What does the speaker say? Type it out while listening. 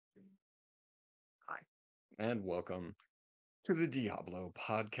and welcome to the Diablo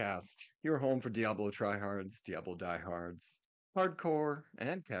podcast, your home for Diablo tryhards, Diablo diehards, hardcore,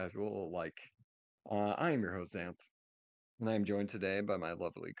 and casual alike. I am your host, Xanth, and I am joined today by my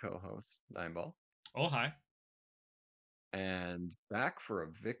lovely co-host, Nineball, Oh, hi. and back for a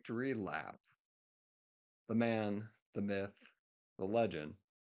victory lap, the man, the myth, the legend,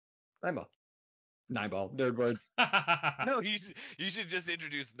 Nineball. Nineball, nerd words. Yeah, No, you should just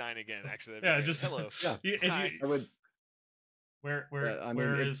introduce nine again. Actually, that'd be great. just Hello. Yeah, if you Hi. I would. where where I mean,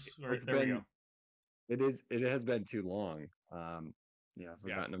 where is where it's there we been go. it has been too long. Yeah,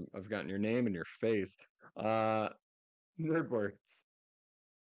 Yeah. I've forgotten your name and your face. Uh, Nerdworks.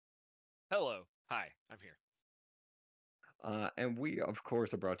 Hello. Hi. I'm here. And we, of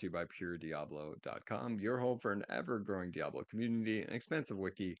course, are brought to you by PureDiablo.com, your home for an ever-growing Diablo community, an expansive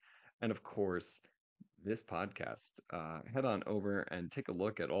wiki, and of course, this podcast. Head on over and take a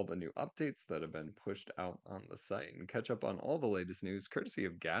look at all the new updates that have been pushed out on the site and catch up on all the latest news, courtesy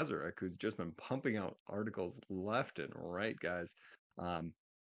of Gazarek, who's just been pumping out articles left and right, guys. Um,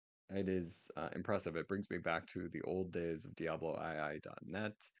 It is impressive. It brings me back to the old days of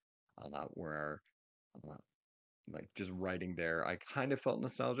DiabloII.net, where uh, like just writing there, I kind of felt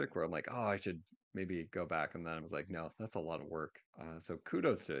nostalgic. Where I'm like, oh, I should maybe go back, and then I was like, no, that's a lot of work. So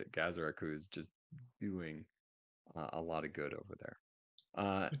kudos to Gazarek, who's just doing a lot of good over there.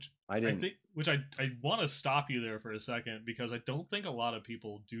 Uh, Which I I didn't. think which I want to stop you there for a second because I don't think a lot of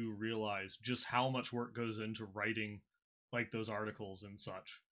people do realize just how much work goes into writing like those articles and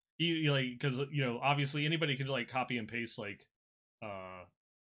such. You like because obviously anybody could like copy and paste like uh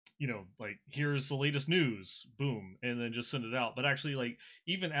like here's the latest news, boom, and then just send it out. But actually, like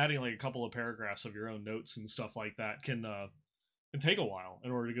even adding like a couple of paragraphs of your own notes and stuff like that can take a while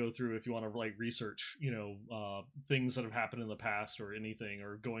in order to go through if you want to like research, things that have happened in the past or anything,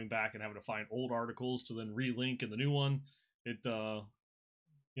 or going back and having to find old articles to then relink in the new one. It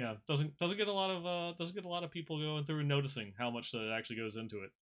yeah doesn't get a lot of people going through and noticing how much that actually goes into it.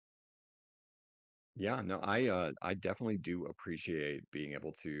 Yeah, no, I definitely do appreciate being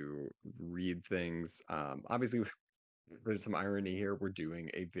able to read things. Obviously, there's some irony here. We're doing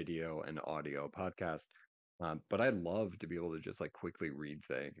a video and audio podcast, but I love to be able to just like quickly read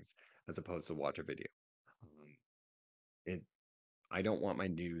things as opposed to watch a video. Um, it I don't want my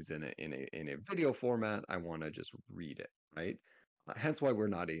news in a video format. I want to just read it, right? Hence why we're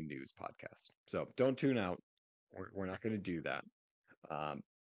not a news podcast. So don't tune out. We're not going to do that. Um,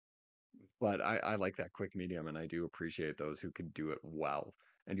 but I like that quick medium, and I do appreciate those who can do it well.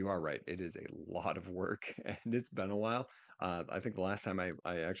 And you are right, it is a lot of work, and it's been a while. I think the last time I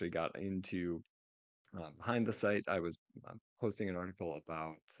actually got into behind the site, I was posting an article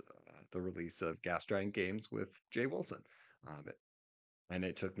about the release of Gas Giant Games with Jay Wilson. And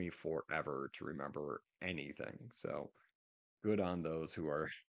it took me forever to remember anything. So good on those who are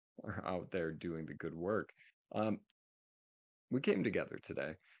out there doing the good work. Um, we came together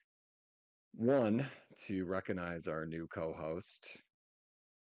today. One, to recognize our new co-host,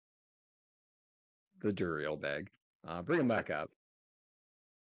 the Duriel Bag. Bring him back up.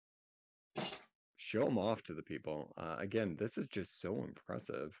 Show him off to the people. Again, this is just so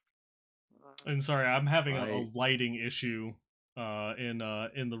impressive. And sorry, I'm having a I lighting issue in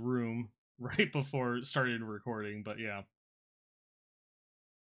the room right before starting recording, but yeah.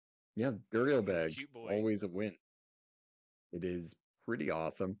 Yeah, Duriel Mm, Bag, cute boy. always a win. It is pretty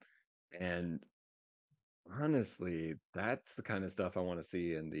awesome. And honestly, that's the kind of stuff I want to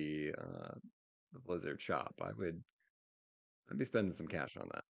see in the Blizzard shop. I'd be spending some cash on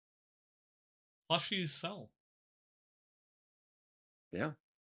that. Plushies sell. Yeah,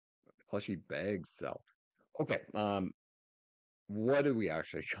 plushy bags sell. Okay, what did we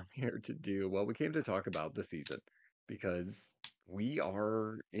actually come here to do? Well, we came to talk about the season because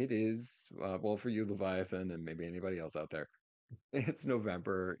it is, well, for you, Leviathan, and maybe anybody else out there, it's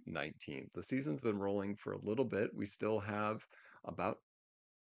November 19th. The season's been rolling for a little bit. We still have about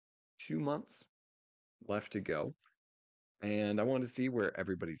 2 months left to go. And I want to see where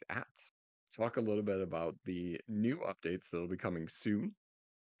everybody's at. Talk a little bit about the new updates that'll be coming soon,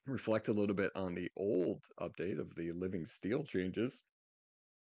 reflect a little bit on the old update of the Living Steel changes,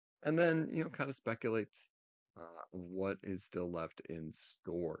 and then, kind of speculate what is still left in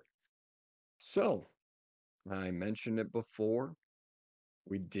store. So, I mentioned it before.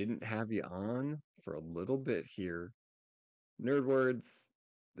 We didn't have you on for a little bit here. Nerd words,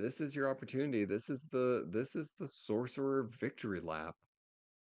 this is your opportunity. This is the Sorcerer Victory Lap.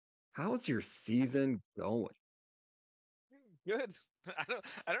 How's your season going? Good.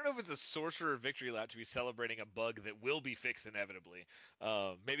 I don't know if it's a sorcerer victory lap to be celebrating a bug that will be fixed inevitably.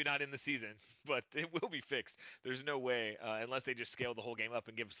 Maybe not in the season, but it will be fixed. There's no way, unless they just scale the whole game up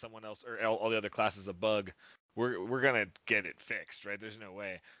and give someone else or all the other classes a bug, we're gonna get it fixed, right? There's no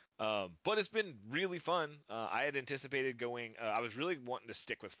way. But it's been really fun. I had anticipated going. I was really wanting to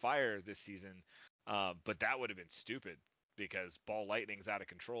stick with fire this season, but that would have been stupid because ball lightning's out of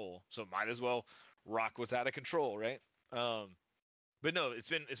control. So might as well rock what's out of control, right? Um, but no, it's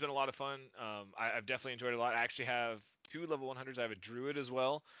been a lot of fun. I've definitely enjoyed it a lot. I actually have two level 100s. I have a druid as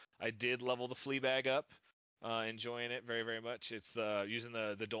well. I did level the flea bag up, enjoying it very very much. It's the using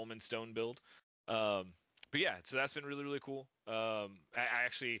the dolmen stone build. Um, but yeah, so that's been really really cool. I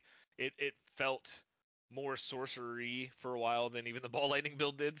actually it felt more sorcery for a while than even the ball lightning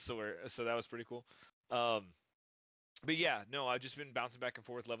build did. So that was pretty cool. Um, but yeah, no, I've just been bouncing back and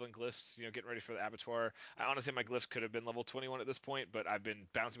forth, leveling glyphs, getting ready for the abattoir. I honestly, my glyphs could have been level 21 at this point, but I've been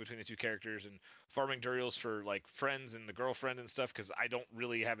bouncing between the two characters and farming durials for like friends and the girlfriend and stuff because I don't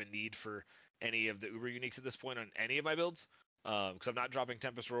really have a need for any of the uber uniques at this point on any of my builds. Because I'm not dropping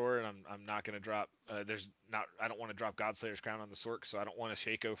Tempest Roar and I'm not gonna drop. There's not. I don't want to drop Godslayer's Crown on the Sork, so I don't want a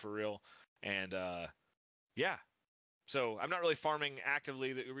Shaco for real. And yeah, so I'm not really farming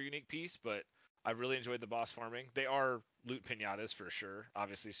actively the uber unique piece, but I've really enjoyed the boss farming. They are loot pinatas for sure.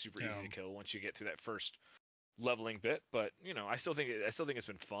 Obviously, super easy Yeah. to kill once you get through that first leveling bit. But I still think it's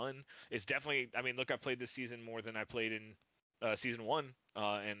been fun. It's definitely. I mean, look, I've played this season more than I played in season one,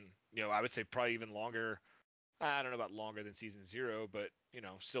 and I would say probably even longer. I don't know about longer than season zero, but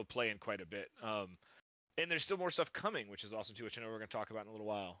still playing quite a bit. And there's still more stuff coming, which is awesome too, which I know we're going to talk about in a little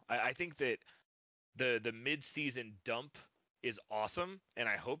while. I think that the mid-season dump is awesome, and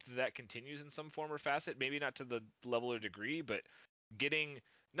I hope that continues in some form or facet. Maybe not to the level or degree, but getting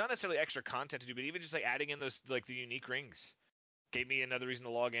not necessarily extra content to do, but even just like adding in those like the unique rings gave me another reason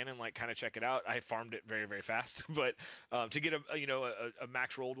to log in and like kind of check it out. I farmed it very very fast, but to get a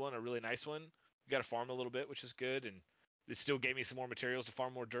max rolled one, a really nice one, you got to farm a little bit, which is good, and it still gave me some more materials to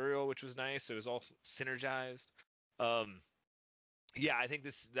farm more Duriel, which was nice. So it was all synergized. Um, yeah, I think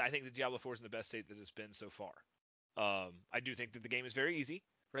the Diablo 4 is in the best state that it's been so far. I do think that the game is very easy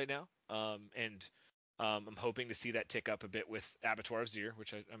right now, and I'm hoping to see that tick up a bit with Abattoir of Zir,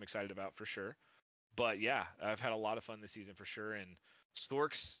 which I'm excited about for sure. But yeah, I've had a lot of fun this season for sure, and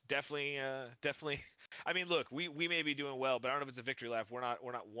Storks definitely, definitely. I mean, look, we may be doing well, but I don't know if it's a victory lap. We're not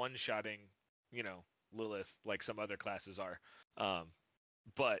one shotting, you know, Lilith like some other classes are. Um,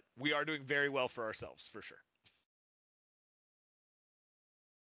 but we are doing very well for ourselves for sure.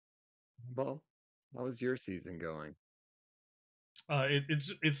 Well, how was your season going?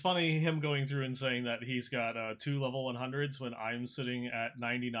 It's funny him going through and saying that he's got two level 100s when I'm sitting at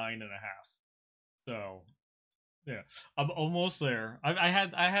 99 and a half. So yeah, I'm almost there.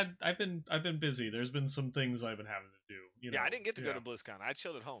 I've been busy. There's been some things I've been having to do. Yeah, I didn't get to go Yeah, to BlizzCon. I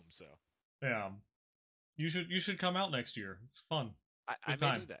chilled at home, so yeah. You should come out next year. It's fun. I Good may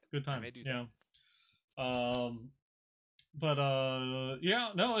time. do that. Good I time. may do that. Yeah. Um. But yeah.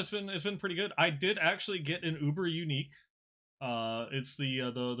 No, it's been pretty good. I did actually get an Uber unique. It's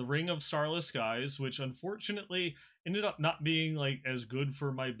the Ring of Starless Skies, which unfortunately ended up not being like as good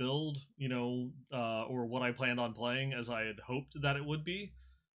for my build, or what I planned on playing as I had hoped that it would be.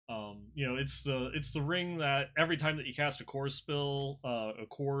 It's the ring that every time that you cast a core skill,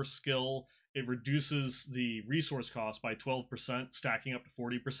 it reduces the resource cost by 12%, stacking up to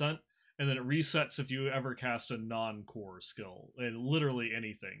 40%, and then it resets if you ever cast a non-core skill. And literally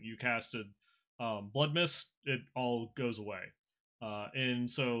anything you casted, Blood Mist, it all goes away. And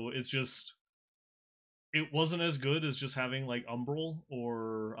so it wasn't as good as just having like Umbral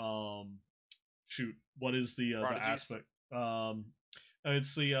or shoot, what is the Prodigies. aspect?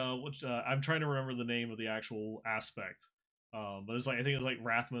 It's the which I'm trying to remember the name of the actual aspect. But it's like I think it's like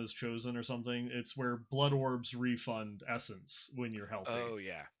Rathma's Chosen or something. It's where blood orbs refund essence when you're healthy. Oh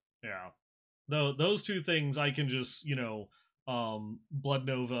yeah. Yeah. Though those two things I can just, Blood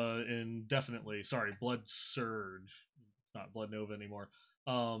Nova indefinitely. Sorry, Blood Surge. It's not Blood Nova anymore.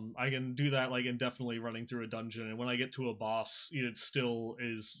 I can do that like indefinitely running through a dungeon, and when I get to a boss, it still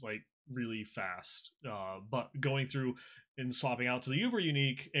is like really fast. But going through and swapping out to the Uber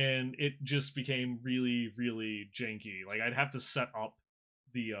unique, and it just became really, really janky. Like I'd have to set up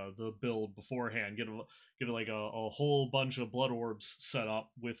the build beforehand, get like a whole bunch of blood orbs set up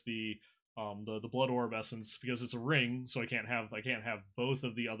with the blood orb essence because it's a ring, so I can't have both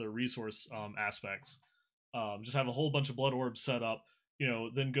of the other resource aspects. Just have a whole bunch of blood orbs set up,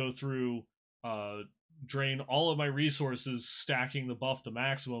 then go through. uh, drain all of my resources stacking the buff to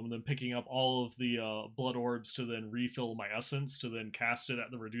maximum and then picking up all of the blood orbs to then refill my essence to then cast it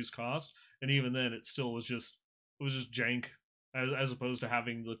at the reduced cost. And even then, it still was just jank as opposed to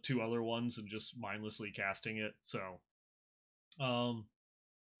having the two other ones and just mindlessly casting it. So um,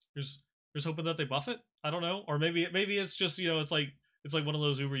 there's hoping that they buff it. I don't know, or maybe it's just it's like one of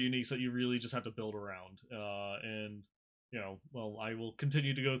those uber uniques that you really just have to build around. And well, I will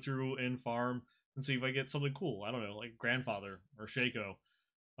continue to go through and farm and see if I get something cool. I don't know, like grandfather or Shaco,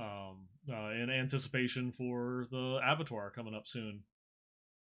 in anticipation for the abattoir coming up soon.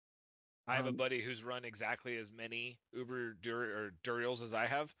 I have a Um, buddy who's run exactly as many or Duriels as I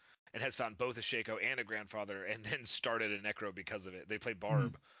have, and has found both a Shaco and a Grandfather, and then started a Necro because of it. They play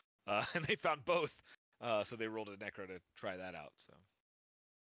Hmm. Barb, and they found both, so they rolled a Necro to try that out. So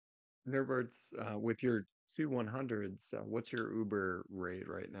Nerberts, with your two 100s, what's your Uber rate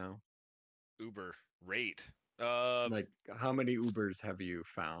right now? Uber rate. Uh, Like, how many Ubers have you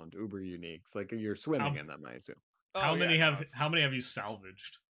found? Uber uniques. Like, you're swimming How in them, I assume. oh yeah, no, how many have you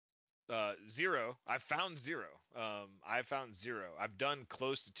salvaged? zero. I found zero. I found zero. I've done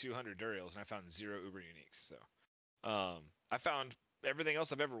close to 200 Duriels, and I found zero Uber uniques. So I found everything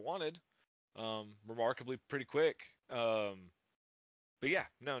else I've ever wanted. Remarkably pretty quick. But yeah,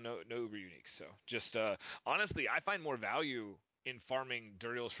 no Uber uniques. So just honestly, I find more value in farming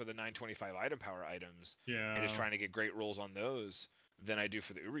Durials for the 925 item power items and just Yeah, trying to get great rolls on those than I do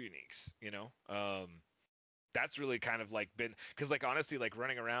for the Uber uniques. That's really kind of like been because like honestly, like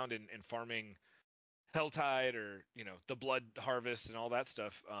running around and farming Helltide or the Blood Harvest and all that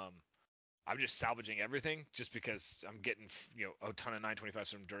stuff. I'm just salvaging everything just because I'm getting a ton of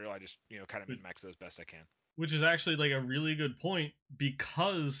 925s from Duriel. I just kind of min max those best I can. which is actually like a really good point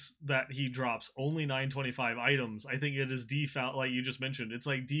because that he drops only 925 items. I think it is deval like you just mentioned. It's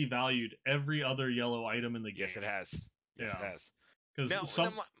like devalued every other yellow item in the Yes, it game. has. Yes, it Yeah, has. because Now,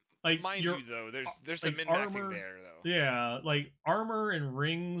 some like mind your you though, there's some like min maxing armor, there though. yeah, like armor and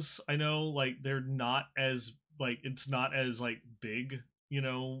rings. I know like they're not as like it's not as like big,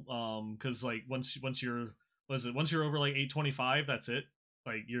 because like once you're was it once you're over like 825, that's it.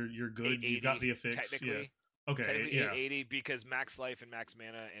 Like you're good. You've got 880 the affix. Yeah. technically, Okay. technically Yeah. 880 because max life and max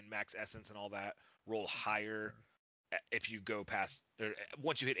mana and max essence and all that roll higher if you go past or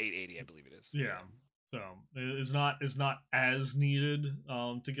once you hit 880, I believe it is. But Yeah. yeah. So it's not as needed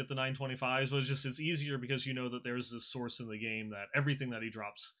to get the 925s, but it's easier because you know that there's this source in the game that everything that he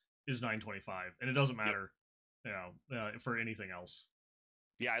drops is 925, and it doesn't Yep. matter, for anything else.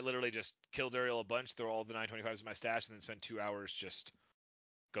 Yeah, I literally just kill Duriel a bunch, throw all the 925s in my stash, and then spend 2 hours just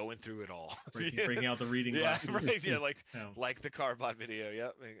going through it all. Breaking out the reading Yeah, glasses. right. Yeah, like Yeah. like the Carbot video.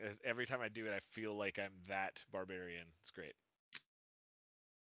 Yep. Every time I do it, I feel like I'm that barbarian. It's great.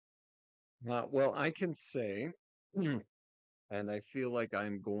 Well, I can say, and I feel like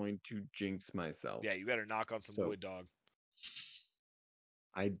I'm going to jinx myself. Yeah, you better knock on some So wood, dog.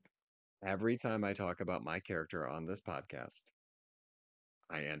 I every time I talk about my character on this podcast,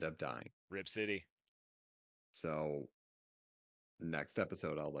 I end up dying. Rip City. So next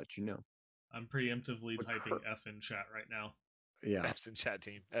episode, I'll let you know. I'm preemptively But typing F in chat right now. yeah, F's in chat,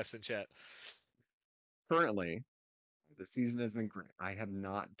 team. F's in chat. currently the season has been great. I have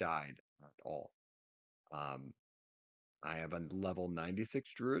not died at all. Um, I have a level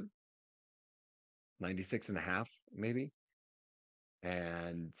 96 druid, 96 and a half maybe,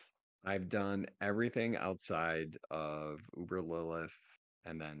 and I've done everything outside of Uber Lilith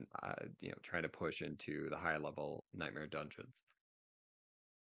and then trying to push into the high level nightmare dungeons.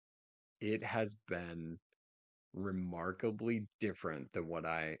 It has been remarkably different than what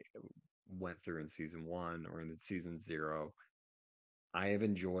I went through in season one or in season zero. I have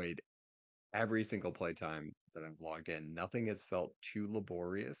enjoyed every single playtime that I've logged in. Nothing has felt too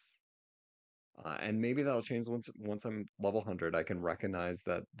laborious. And maybe that'll change once I'm level 100. I can recognize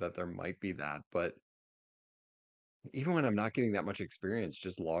that there might be that, but even when I'm not getting that much experience,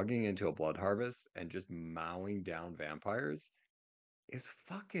 just logging into a blood harvest and just mowing down vampires is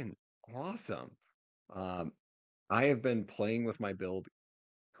fucking awesome. Um, I have been playing with my build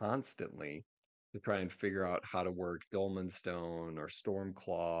constantly to try and figure out how to work Dolmen Stone or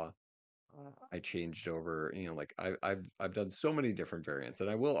Stormclaw. I changed over, like I've done so many different variants, and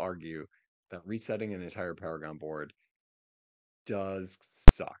I will argue that resetting an entire Paragon board does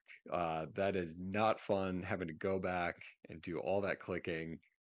suck. That is not fun having to go back and do all that clicking.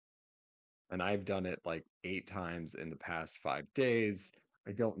 And I've done it like 8 times in the past 5 days.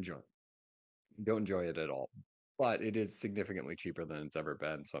 I don't enjoy it. I don't enjoy it at all. But it is significantly cheaper than it's ever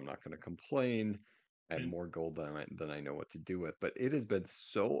been, so I'm not going to complain. I have And more gold than I know what to do with. But it has been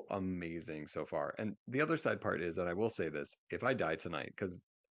so amazing so far. And the other side part is, and I will say this, if I die tonight, because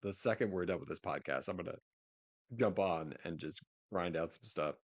the second we're done with this podcast, I'm gonna jump on and just grind out some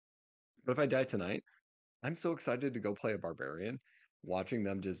stuff. But if I die tonight, I'm so excited to go play a barbarian, watching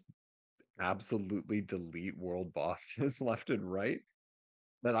them just absolutely delete world bosses left and right.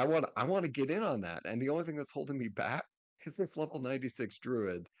 That I want to get in on that. And the only thing that's holding me back is this level 96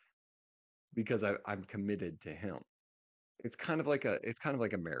 druid because I'm committed to him. It's kind of like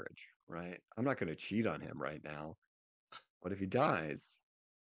a marriage, right? I'm not going to cheat on him right now, but if he dies,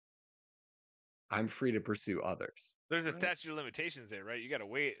 I'm free to pursue others, There's a right? statute of limitations there, right? You gotta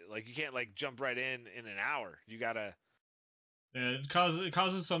wait. Like you can't like jump right in an hour. it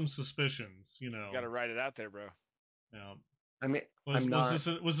causes some suspicions, You gotta ride it out there, bro. you know. I mean, Was I'm was not. this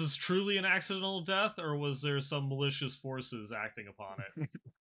was this truly an accidental death, or was there some malicious forces acting upon it?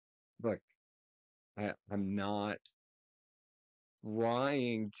 Look, I'm not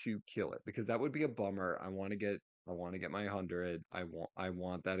trying to kill it because that would be a bummer. I want to get my 100. I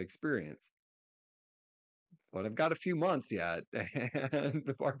want that experience. But I've got a few months yet, and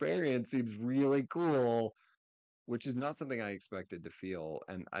the barbarian seems really cool, which is not something I expected to feel.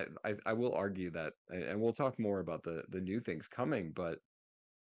 And I will argue that, and we'll talk more about the new things coming, but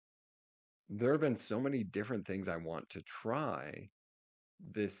there have been so many different things I want to try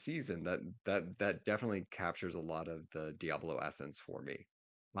this season that definitely captures a lot of the Diablo essence for me.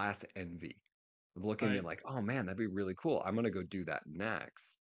 Class envy. Of looking I at like, oh man, that'd be really cool. I'm gonna go do that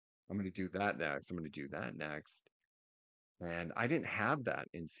next. I'm gonna do that next. I'm gonna do that next. And I didn't have that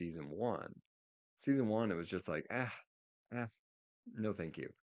in season one. Season one, it was just like, eh, no, thank you.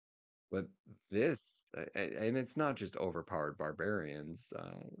 But this, and it's not just overpowered barbarians,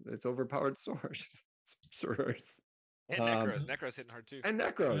 it's overpowered sorcerers, And um, Necros. Necros hitting hard too. and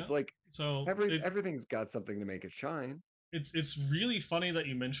yeah. necros. Like So everything's got something to make it shine. it's really funny that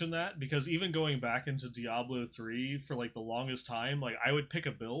you mentioned that, because even going back into Diablo 3 for like the longest time, like I would pick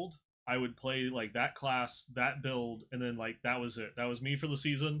a build, I would play like that class, that build, and then like that was it. That was me for the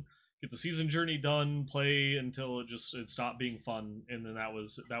season. Get the season journey done, play until it stopped being fun, and then that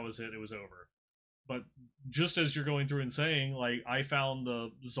was it. It was over. But just as you're going through and saying, like I found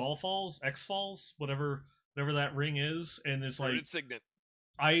the Zol Falls, X Falls, whatever that ring is, and it's like Rooted Signet.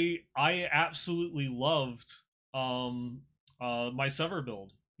 I absolutely loved um my Sever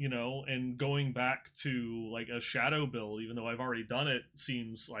build, and going back to like a Shadow build, even though I've already done it,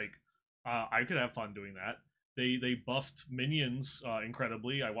 seems like I could have fun doing that. They buffed minions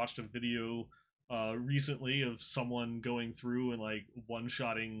incredibly. I watched a video recently of someone going through and like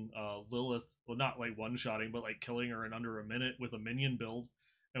one-shotting Lilith, well, not like one-shotting, but like killing her in under a minute with a minion build.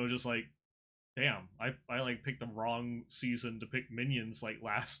 And it was just like, damn, I like picked the wrong season to pick minions like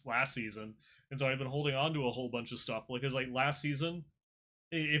last season, and so I've been holding on to a whole bunch of stuff because like last season,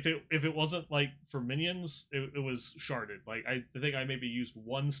 if it wasn't like for minions, it was sharded. Like I think I maybe used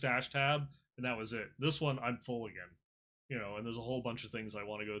one stash tab and that was it. This one I'm full again, and there's a whole bunch of things I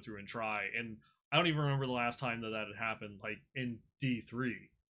want to go through and try, and I don't even remember the last time that had happened, like in D3,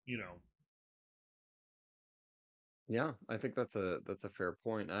 you know. Yeah, I think that's a fair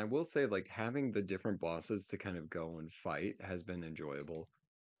point. And I will say, like having the different bosses to kind of go and fight has been enjoyable.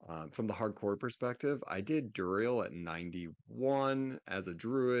 From the hardcore perspective, I did Duriel at 91 as a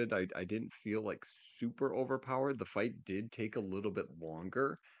druid. I didn't feel like super overpowered. The fight did take a little bit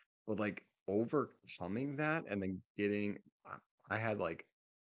longer, but like overcoming that and then I had like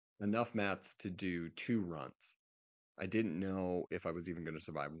enough mats to do 2 runs. I didn't know if I was even going to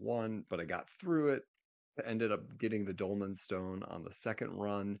survive one, but I got through it. I ended up getting the Dolmen Stone on the second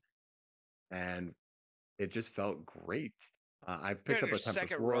run, and it just felt great. I've You're picked on up your a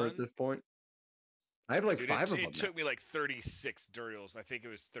Tempest second Roar at run, this point. I have like dude. five It of it them now. took me like 36 Duriels. I think it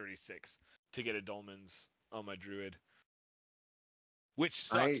was 36 to get a Dolmen's on my Druid, which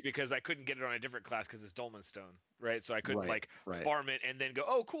sucks I because I couldn't get it on a different class because it's Dolmen Stone, right? So I couldn't right, like right. farm it and then go,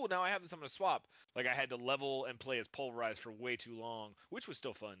 oh cool, now I have this, I'm gonna swap. Like I had to level and play as Pulverized for way too long, which was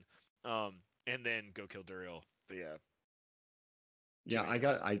still fun. And then go kill Duriel. But yeah, too Yeah, many I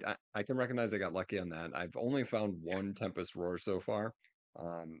got times. I can recognize I got lucky on that. I've only found Yeah. one Tempest Roar so far,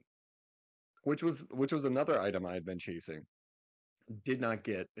 um, which was another item I had been chasing. Did not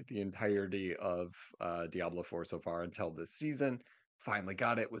get the entirety of Diablo 4 so far until this season. Finally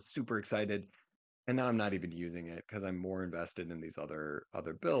got it, was super excited. And now I'm not even using it because I'm more invested in these other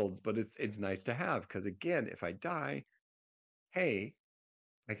builds, but it's nice to have because again, if I die, hey,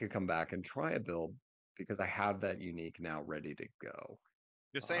 I could come back and try a build because I have that unique now ready to go.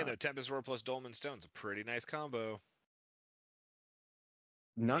 Just saying Uh, though, Tempest Roar plus Dolmen Stone's a pretty nice combo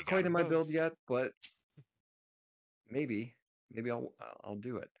if you Not got quite in them my build both. yet, but maybe, maybe I'll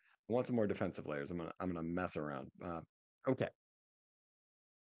do it. I want some more defensive layers. I'm gonna mess around. Okay.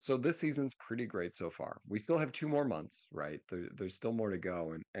 So this season's pretty great so far. We still have 2 more months, right? There's still more to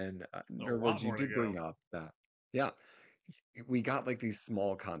go. And A lot Nerdwoods, you more to did go. bring up that, yeah, we got like these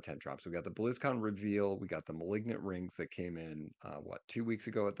small content drops. We got the BlizzCon reveal. We got the Malignant rings that came in, what, 2 weeks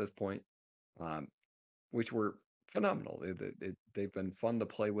ago at this point, um, which were phenomenal. They've been fun to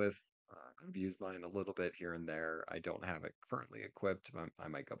play with. I've used mine a little bit here and there. I don't have it currently equipped. I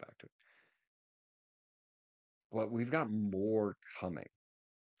might go back to it. But we've got more coming.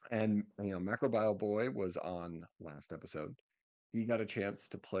 And Macrobio Boy was on last episode. He got a chance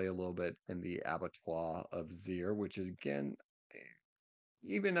to play a little bit in the abattoir of Zir, which is again,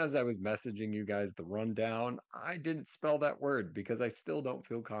 even as I was messaging you guys the rundown, I didn't spell that word because I still don't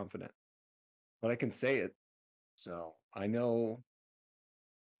feel confident. But I can say it. So I know,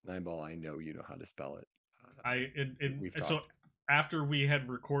 Nightball, I know you know how to spell it. We've So talked. after we had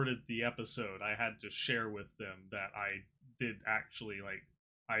recorded the episode, I had to share with them that I did actually like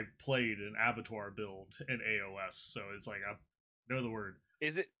I played an abattoir build in AOS, so it's like I know the word.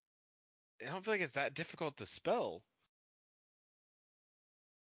 Is it? I don't feel like it's that difficult to spell.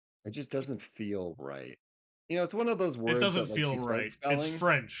 It just doesn't feel right. It's one of those It words doesn't that like feel you start right. It's spelling.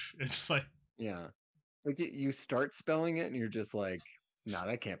 French. It's like Yeah. Like you start spelling it and you're just like, nah,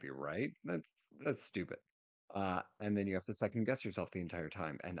 that can't be right. That's stupid. And then you have to second guess yourself the entire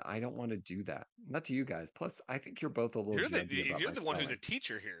time. And I don't want to do that. Not to you guys. Plus, I think you're both a little judgy about You're my the one who's a spelling.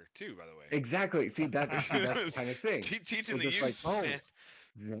 teacher here too, by the way. Exactly. See, that's the kind of thing. Teaching It's the just like, youth, man.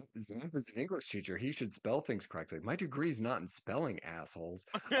 oh, Zamp is an English teacher. He should spell things correctly. My degree's not in spelling, assholes.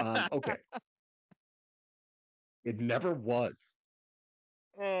 Okay. It never was.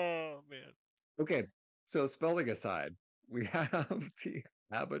 Oh man. Okay, so spelling aside, we have the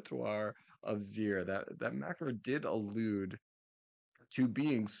abattoir of Zir. That macro did allude to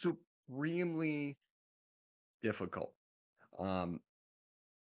being supremely difficult. Um,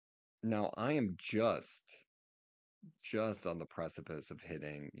 Now I am just on the precipice of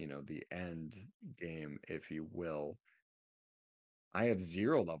hitting, the end game, if you will. I have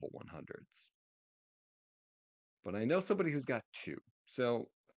 0 level 100s, but I know somebody who's got two. So,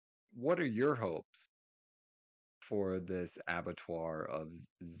 what are your hopes for this abattoir of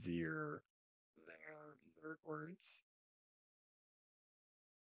Zir? Their words.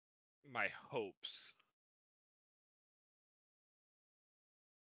 My hopes.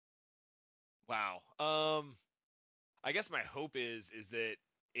 Wow. I guess my hope is that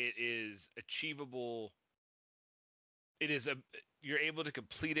it is achievable. It is a You're able to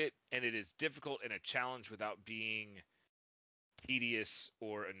complete it, and it is difficult and a challenge without being tedious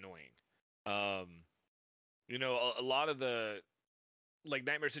or annoying. Um, a lot of the like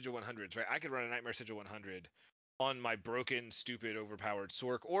Nightmare Sigil 100s, right? I could run a Nightmare Sigil 100 on my broken, stupid, overpowered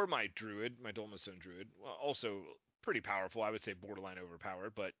Sork or my Druid, my Dolmenstone Druid. Well, also pretty powerful. I would say borderline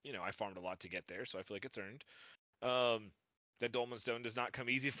overpowered, but I farmed a lot to get there, so I feel like it's earned. Um, that Dolmenstone does not come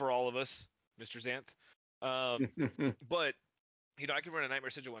easy for all of us, Mr. Xanth. Um, but I can run a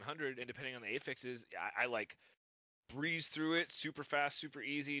Nightmare Sigil 100, and depending on the affixes, I like breeze through it super fast, super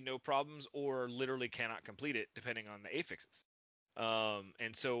easy, no problems, or literally cannot complete it depending on the affixes.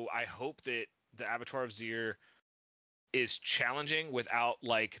 And so I hope that the Abattoir of Zir is challenging without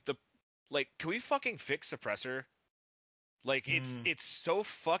can we fucking fix suppressor? Like mm, it's so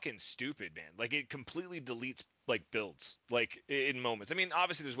fucking stupid, man. Like it completely deletes like builds like in moments. I mean,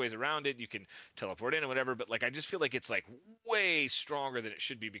 obviously there's ways around it. You can teleport in and whatever, but like I just feel like it's like way stronger than it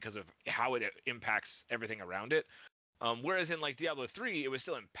should be because of how it impacts everything around it. Whereas in like Diablo 3, it was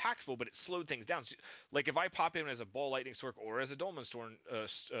still impactful, but it slowed things down. So, like if I pop in as a ball lightning sork or as a dolmen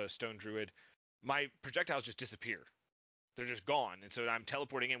stone druid, my projectiles just disappear. They're just gone, and so I'm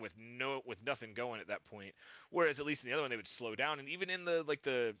teleporting in with nothing going at that point. Whereas at least in the other one, they would slow down, and even in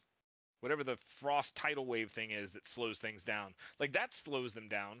the whatever the frost tidal wave thing is that slows things down, like that slows them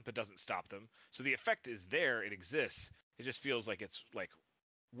down but doesn't stop them. So the effect is there, it exists. It just feels like it's like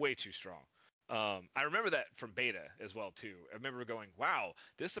way too strong. I remember that from beta as well too. I remember going, "Wow,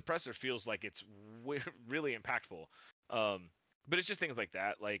 this suppressor feels like it's really impactful." Um, but it's just things like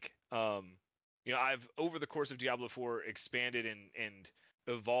that. I've over the course of Diablo 4 expanded and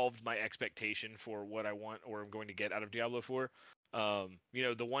evolved my expectation for what I want or I'm going to get out of Diablo 4.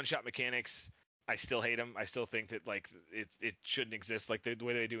 The one-shot mechanics I still hate them. I still think that like it shouldn't exist. Like the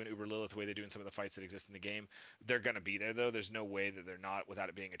way they do in Uber Lilith, the way they do in some of the fights that exist in the game, they're gonna be there though. There's no way that they're not without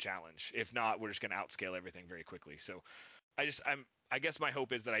it being a challenge. If not, we're just gonna outscale everything very quickly. So I guess my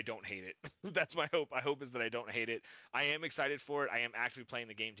hope is that I don't hate it. That's my hope. I hope is that I don't hate it. I am excited for it. I am actually playing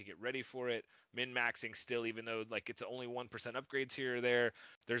the game to get ready for it. Min maxing still, even though like it's only 1% upgrades here or there.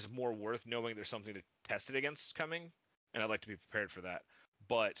 There's more worth knowing there's something to test it against coming, and I'd like to be prepared for that.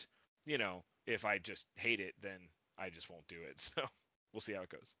 But if I just hate it, then I just won't do it. So we'll see how it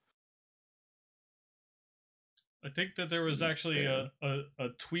goes. I think that there was It's actually fair. a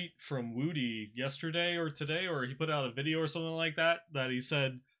tweet from Woody yesterday or today, or he put out a video or something like that, that he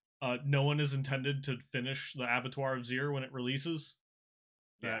said no one is intended to finish the Abattoir of Zir when it releases.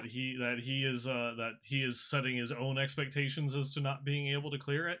 Yeah, That he is setting his own expectations as to not being able to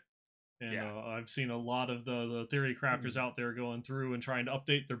clear it. And yeah, I've seen a lot of the theory crafters Hmm. out there going through and trying to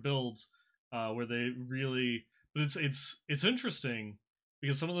update their builds, where they really. But it's interesting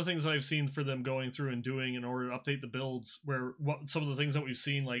because some of the things I've seen for them going through and doing in order to update the builds, where some of the things that we've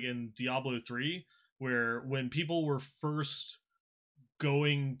seen like in Diablo 3, where when people were first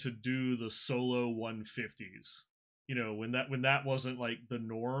going to do the solo 150s, when that wasn't like the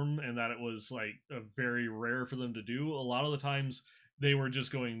norm and that it was like a very rare for them to do, a lot of the times they were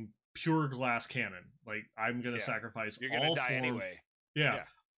just going pure glass cannon, like I'm gonna yeah. sacrifice You're gonna all die form. anyway. Yeah, Yeah,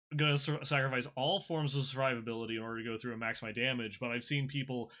 I'm gonna sacrifice all forms of survivability in order to go through and max my damage. But I've seen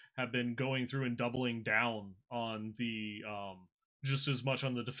people have been going through and doubling down on the just as much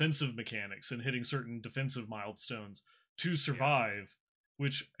on the defensive mechanics and hitting certain defensive milestones to yeah, survive,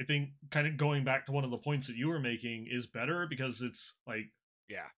 which I think, kind of going back to one of the points that you were making, is better because it's like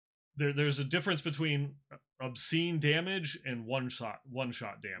yeah. there's a difference between obscene damage and one shot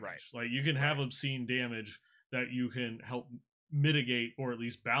Right, damage. Like you can have right. obscene damage that you can help mitigate or at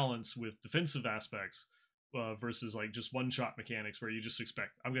least balance with defensive aspects, versus like just one shot mechanics where you just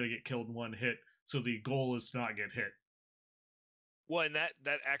expect I'm gonna get killed in one hit, so the goal is to not get hit. Well, and that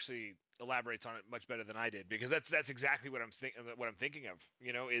actually elaborates on it much better than I did because that's exactly what I'm thinking of.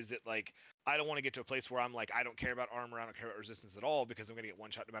 Is it like I don't want to get to a place where I'm like I don't care about armor, I don't care about resistance at all because I'm gonna get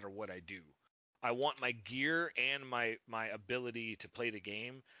one shot no matter what I do. I want my gear and my ability to play the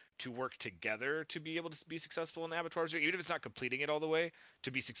game to work together to be able to be successful in the abattoirs, even if it's not completing it all the way,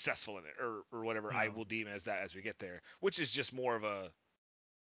 to be successful in it or whatever I Yeah. will deem as that as we get there, which is just more of a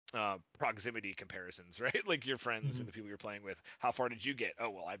proximity comparisons, right? Like your friends Mm-hmm. and the people you're playing with. How far did you get? Oh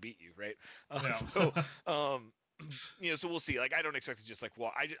well, I beat you, right? Yeah. So, um, so we'll see. Like I don't expect to just like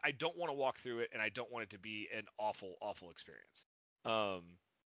walk. I don't want to walk through it, and I don't want it to be an awful awful experience. Um,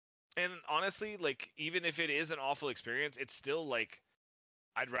 and honestly, like even if it is an awful experience, it's still like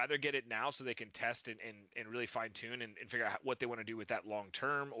I'd rather get it now so they can test and really fine tune and figure out what they want to do with that long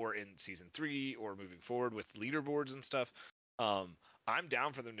term or in season 3 or moving forward with leaderboards and stuff. Um, I'm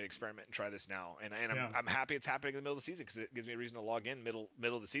down for them to experiment and try this now, and I'm Yeah. I'm happy it's happening in the middle of the season because it gives me a reason to log in middle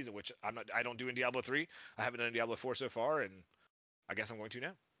of the season, which I don't do in Diablo 3. I haven't done in Diablo 4 so far, and I guess I'm going to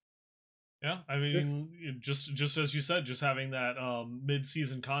now. Yeah, I This mean, just as you said, just having that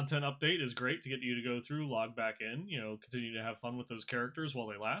mid-season content update is great to get you to go through, log back in, continue to have fun with those characters while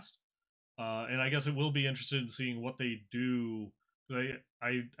they last. And I guess it will be interested in seeing what they do.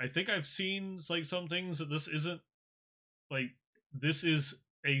 I think I've seen like some things that this isn't like this is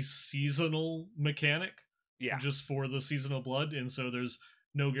a seasonal mechanic Yeah, just for the seasonal blood, and so there's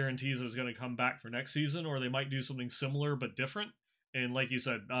no guarantees that it's going to come back for next season, or they might do something similar but different. And like you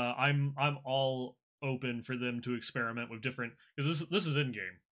said, I'm all open for them to experiment with different, because this is in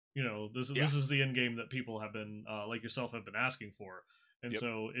game. yeah, This is the end game that people have been, like yourself, have been asking for, and yep,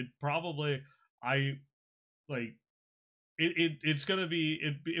 so it probably, I like it's gonna be,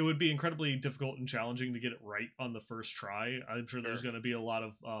 it would be incredibly difficult and challenging to get it right on the first try. I'm sure there's sure, gonna be a lot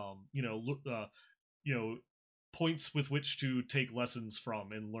of you know points with which to take lessons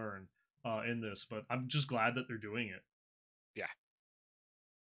from and learn in this, but I'm just glad that they're doing it. yeah,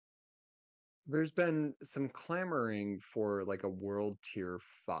 there's been some clamoring for like a world tier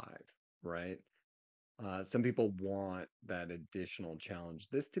 5, right? Some people want that additional challenge.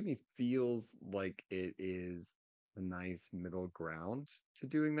 This to me feels like it is a nice middle ground to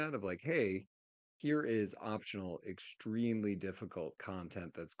doing that of like, hey, here is optional, extremely difficult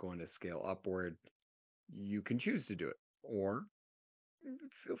content that's going to scale upward. You can choose to do it. Or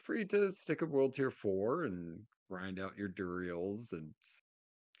feel free to stick a world tier 4 and grind out your durials and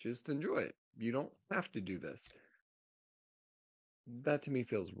just enjoy it. You don't have to do this. That to me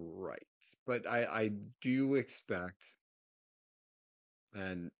feels right. But I do expect,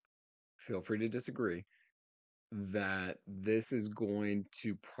 and feel free to disagree, that this is going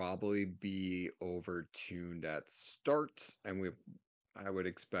to probably be overtuned at start, and I would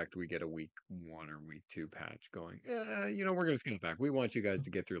expect we get a week 1 or week 2 patch going. We're gonna scale back. We want you guys to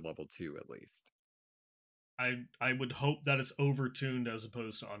get through level 2 at least. I would hope that it's overtuned as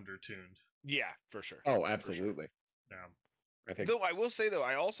opposed to undertuned. Yeah, for sure, Oh, for sure. absolutely. Yeah. I think. Though I will say though,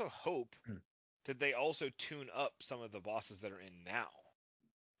 I also hope that they also tune up some of the bosses that are in now.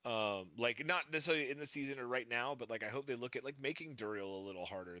 Like not necessarily in the season or right now, but like I hope they look at like making Duriel a little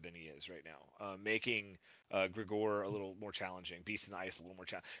harder than he is right now. Making Grigor a little more challenging, Beast in the Ice a little more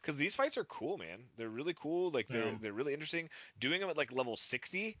challenging. Because these fights are cool, man. They're really cool. Like Yeah. they're really interesting. Doing them at like level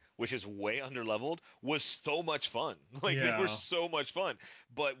 60, which is way under leveled, was so much fun. Like they were Yeah. so much fun.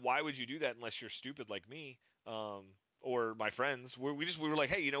 But why would you do that unless you're stupid like me? Or my friends, we were like,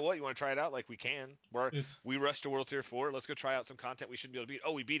 hey, you know what? You want to try it out? Like we can. It's We rushed to World Tier 4. Let's go try out some content we shouldn't be able to beat.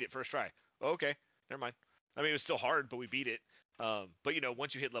 Oh, we beat it first try. Oh, okay, never mind. I mean, it was still hard, but we beat it. But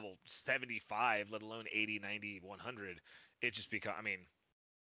once you hit level 75, let alone 80, 90, 100, it just becomes. I mean,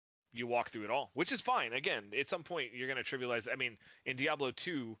 you walk through it all, which is fine. Again, at some point you're going to trivialize. I mean, in Diablo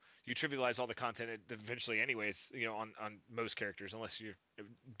 2, you trivialize all the content eventually, anyways. On most characters, unless you're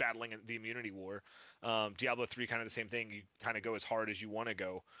battling the immunity war. Diablo 3, kind of the same thing. You kind of go as hard as you want to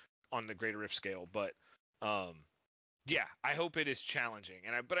go on the Greater Rift scale, but um, yeah, I hope it is challenging,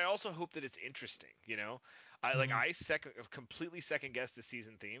 but I also hope that it's interesting. mhm. I completely second guessed the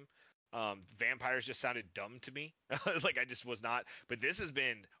season theme. Vampires just sounded dumb to me. Like I just was not. But this has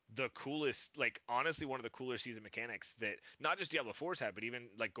been the coolest, like honestly, one of the cooler season mechanics that not just Diablo 4's had, but even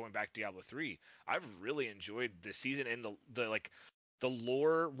like going back to Diablo 3. I've really enjoyed this season, and the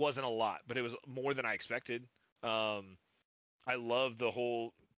lore wasn't a lot, but it was more than I expected. I love the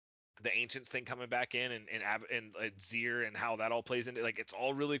ancients thing coming back in, and Zir and how that all plays into, like, it's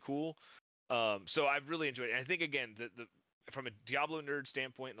all really cool. So I've really enjoyed it. And I think again, the from a Diablo nerd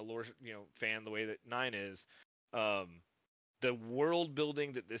standpoint and the lore fan, the way that Nine is, um, the world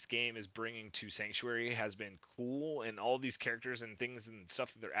building that this game is bringing to Sanctuary has been cool, and all these characters and things and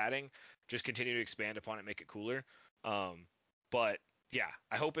stuff that they're adding just continue to expand upon it, make it cooler. But yeah,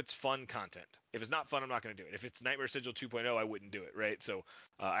 I hope it's fun content. If it's not fun, I'm not going to do it. If it's Nightmare Sigil 2.0, I wouldn't do it, right? So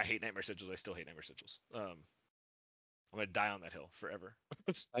I hate Nightmare Sigils. I still hate Nightmare Sigils. I'm going to die on that hill forever.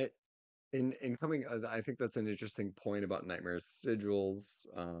 I in coming, I think that's an interesting point about Nightmare Sigils.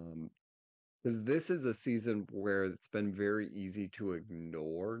 Because this is a season where it's been very easy to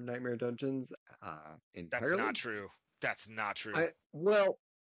ignore Nightmare Dungeons That's not entirely. true. That's not true. Well,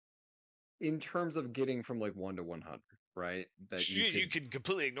 in terms of getting from like 1 to 100, right? That you You could, can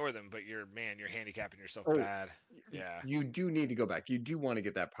completely ignore them, but you're handicapping yourself oh, bad. Yeah, you do need to go back. You do want to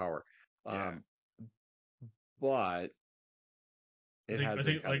get that power. yeah. Um, but I it think has I been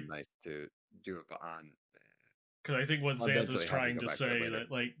think kind of like nice to do it on. because I think what I'll Xanth is eventually have to trying go to back to it say later.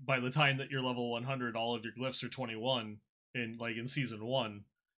 that like by the time that you're level 100, all of your glyphs are 21 in season one,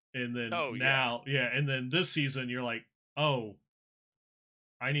 and then Oh yeah. now yeah, and then this season you're like, oh,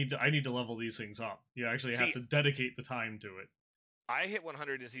 I need to level these things up. You actually have See, to dedicate the time to it. I hit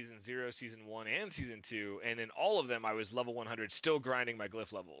 100 in season 0, season 1, and season 2, and in all of them I was level 100, still grinding my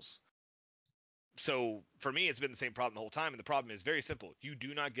glyph levels. So for me, it's been the same problem the whole time, and the problem is very simple. You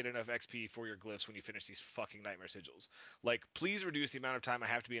do not get enough XP for your glyphs when you finish these fucking Nightmare Sigils. Like, please reduce the amount of time I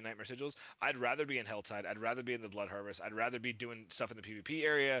have to be in Nightmare Sigils. I'd rather be in Helltide. I'd rather be in the Blood Harvest. I'd rather be doing stuff in the PvP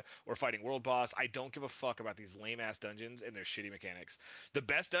area or fighting World Boss. I don't give a fuck about these lame-ass dungeons and their shitty mechanics. The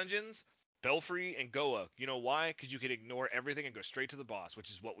best dungeons, Belfry and Goa. You know why? Because you can ignore everything and go straight to the boss, which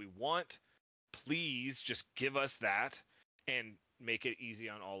is what we want. Please just give us that and make it easy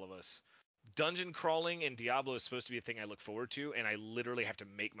on all of us. Dungeon crawling in Diablo is supposed to be a thing I look forward to, and I literally have to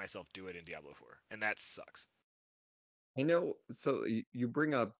make myself do it in Diablo 4, and that sucks. I know. So you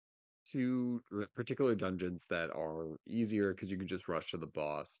bring up two particular dungeons that are easier because you can just rush to the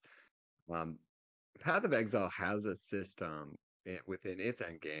boss. Um, Path of Exile has a system within its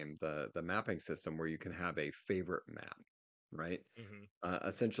endgame, the mapping system, where you can have a favorite map, right? Hmm.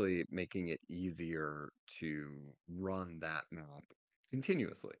 Essentially making it easier to run that map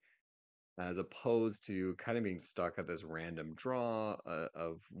continuously, as opposed to kind of being stuck at this random draw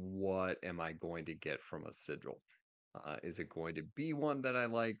of what am I going to get from a sigil? Is it going to be one that I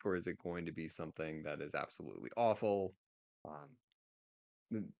like, or is it going to be something that is absolutely awful?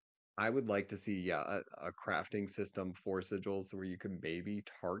 I would like to see, yeah, a crafting system for sigils where you can maybe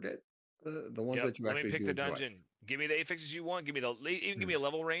target the ones Yep. that you Let me actually pick do the enjoy. dungeon. Give me the affixes you want. Give me even give Hmm. me a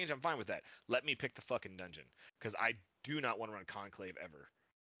level range. I'm fine with that. Let me pick the fucking dungeon because I do not want to run Conclave ever,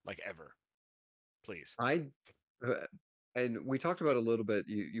 like ever. Please. I And we talked about a little bit,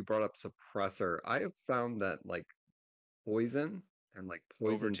 you brought up suppressor. I have found that like poison and like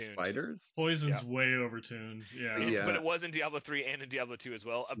poison Overtuned. spiders. Poison's Yeah. way overtuned. Yeah. But Yeah, it was in Diablo 3 and in Diablo 2 as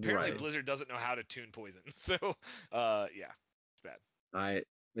well. Apparently, Yeah. right. Blizzard doesn't know how to tune poison. So, yeah, it's bad. I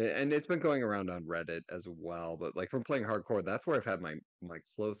and it's been going around on Reddit as well, but like from playing hardcore, that's where I've had my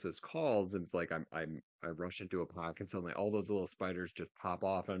closest calls. And it's like I rush into a pack and suddenly all those little spiders just pop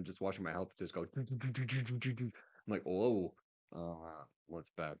off, and I'm just watching my health just go. I'm like, whoa, let's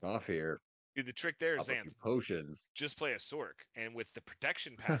back off here. Dude, the trick there is Pop a few Xanth. potions. Just play a Sork, and with the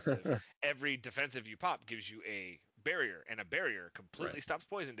protection passive, every defensive you pop gives you a barrier, and a barrier Right. completely stops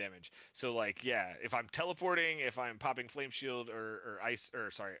poison damage. So like, yeah, if I'm teleporting, if I'm popping flame shield or ice or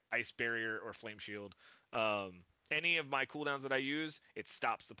sorry, ice barrier or flame shield, any of my cooldowns that I use, it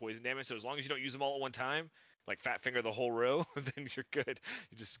stops the poison damage. So as long as you don't use them all at one time, like fat finger the whole row, then you're good.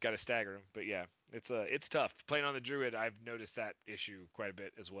 You just got to stagger them. But yeah, it's tough playing on the druid. I've noticed that issue quite a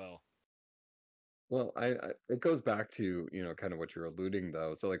bit as well. Well, it goes back to, kind of what you're alluding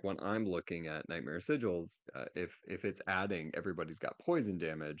though. So like when I'm looking at Nightmare Sigils, if it's adding everybody's got poison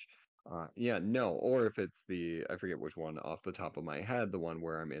damage, yeah, no. Or if it's I forget which one off the top of my head, the one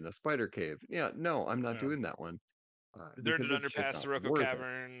where I'm in a spider cave. Yeah, no, I'm not Yeah. doing that one, They're in an because it's just underpass, not Sirocco worth it.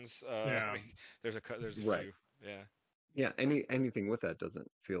 Caverns. I Yeah. mean, there's a Right. few. Yeah. Yeah, anything with that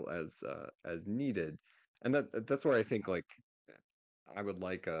doesn't feel as needed. And that's where I think like I would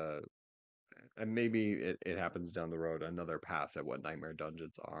like and maybe it happens down the road, another pass at what Nightmare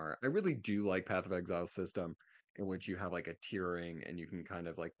Dungeons are. I really do like Path of Exile system in which you have like a tiering and you can kind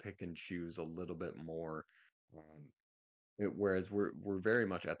of like pick and choose a little bit more. Whereas we're very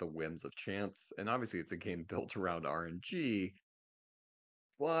much at the whims of chance, and obviously it's a game built around RNG,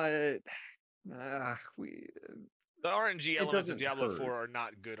 but we The RNG it elements of doesn't Diablo hurt. 4 are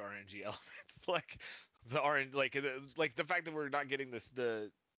not good RNG elements. like the RNG, like the fact that we're not getting this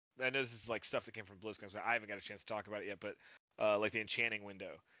I know this is like stuff that came from BlizzCon, so I haven't got a chance to talk about it yet. But like the enchanting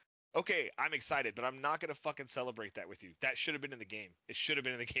window. Okay, I'm excited, but I'm not gonna fucking celebrate that with you. That should have been in the game. It should have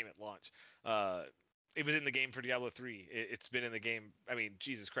been in the game at launch. Uh, it was in the game for Diablo 3. It's been in the game. I mean,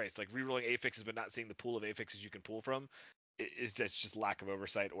 Jesus Christ, like rerolling affixes but not seeing the pool of affixes you can pull from is just lack of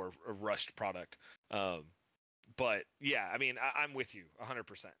oversight or a rushed product. Um, but yeah, I mean, I'm with you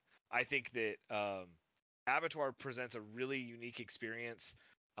 100%. I think that Abattoir presents a really unique experience,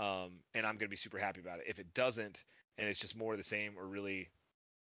 and I'm gonna be super happy about it. If it doesn't, and it's just more of the same or really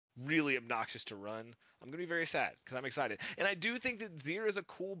really obnoxious to run, I'm gonna be very sad because I'm excited. And I do think that Zir is a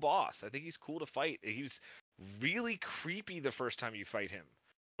cool boss. I think he's cool to fight. He's really creepy the first time you fight him.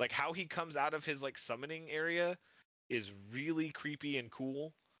 Like how he comes out of his like summoning area is really creepy and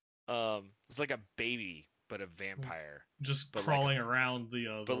cool. It's like a baby, but a vampire, Just but like a crawling around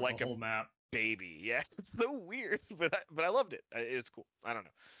but the like a whole map. baby. Yeah, it's so weird, but I loved it. It's cool. I don't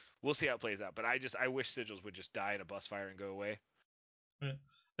know. We'll see how it plays out. But I wish sigils would just die in a bus fire and go away. Yeah.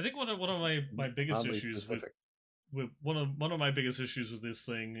 I think one of It's my biggest oddly issues specific. with one of my biggest issues with this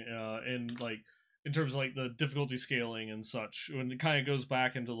thing, and like in terms of like the difficulty scaling and such, when it kind of goes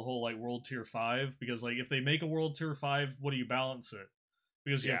back into the whole like world tier 5, because like if they make a world tier 5, what do you balance it?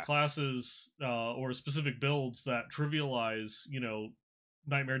 Because you have Yeah, classes or specific builds that trivialize,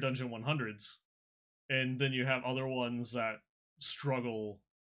 Nightmare Dungeon 100s, and then you have other ones that struggle,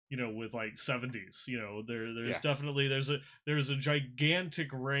 with like 70s. There's yeah, definitely there's a gigantic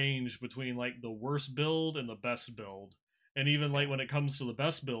range between like the worst build and the best build. And even yeah, like when it comes to the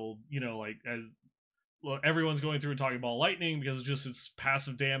best build, like as well, everyone's going through and talking about lightning because it's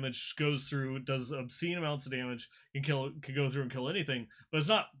passive damage, goes through, does obscene amounts of damage, can go through and kill anything, but it's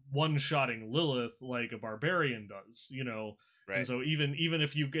not one shotting Lilith like a barbarian does. And right. so even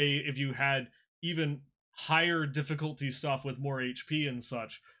if you had even higher difficulty stuff with more HP and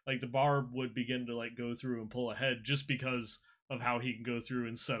such, like the barb would begin to like go through and pull ahead just because of how he can go through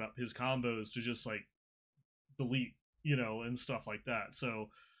and set up his combos to just like delete, and stuff like that. So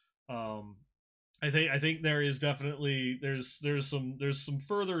um I think there is definitely there's some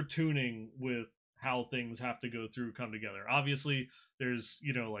further tuning with how things have to go through come together. Obviously, there's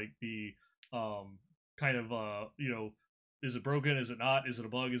like the kind of is it broken? Is it not? Is it a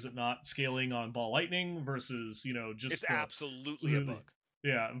bug? Is it not? Scaling on ball lightning versus It's just the absolutely a bug.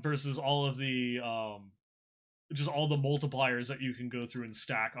 yeah versus all of the just all the multipliers that you can go through and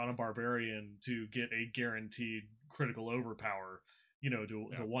stack on a barbarian to get a guaranteed critical overpower, to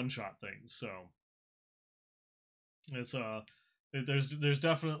Yeah. one shot things. So it's there's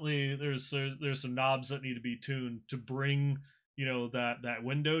definitely there's some knobs that need to be tuned to bring that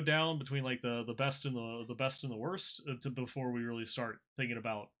window down between like the best and the best and the worst, to before we really start thinking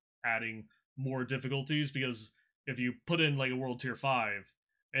about adding more difficulties, because if you put in like a world tier 5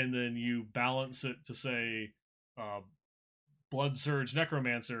 and then you balance it to say uh, Blood Surge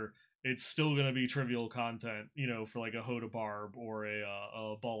Necromancer, it's still going to be trivial content, for like a Hoda Barb or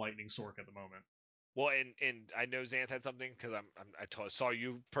a Ball Lightning Sork at the moment. Well, and I know Xanth had something because saw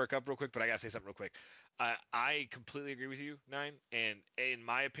you perk up real quick, but I gotta say something real quick. I completely agree with you, Nine. And in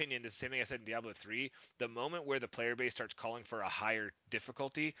my opinion, the same thing I said in Diablo 3. The moment where the player base starts calling for a higher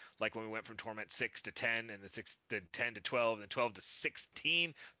difficulty, like when we went from Torment 6 to 10, and then 10 to 12, and then 12 to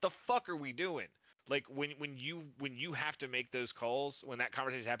 16, the fuck are we doing? Like when you have to make those calls, when that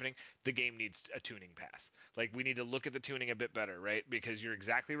conversation is happening, the game needs a tuning pass. Like we need to look at the tuning a bit better, right? Because you're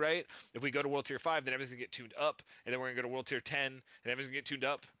exactly right. If we go to World Tier 5, then everything's gonna get tuned up, and then we're gonna go to World Tier 10, and everything's gonna get tuned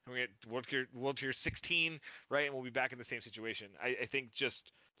up, and we get World Tier 16, right? And we'll be back in the same situation. I think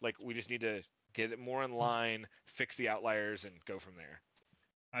just like we just need to get it more in line, fix the outliers, and go from there.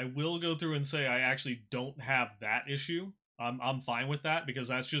 I will go through and say I actually don't have that issue. I'm fine with that because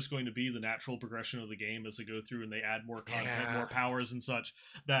that's just going to be the natural progression of the game as they go through and they add more content, Yeah, more powers and such.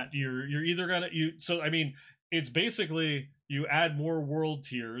 That you're either gonna you so I mean it's basically you add more world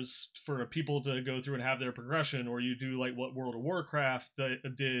tiers for people to go through and have their progression, or you do like what World of Warcraft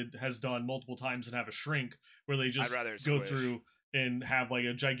has done multiple times and have a shrink where they I'd just rather it go squish. through and have like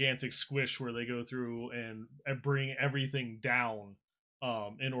a gigantic squish where they go through and bring everything down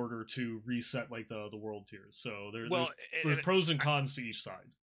in order to reset like the world tiers. So Well, there's pros and cons to each side.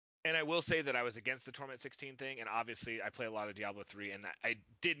 and I will say that I was against the Torment 16 thing, and obviously I play a lot of Diablo 3, and I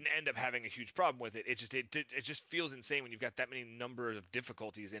didn't end up having a huge problem with it. It just feels insane when you've got that many numbers of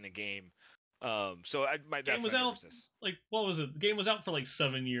difficulties in a game. Game That's was my out nervousness. like what was it? The game was out for like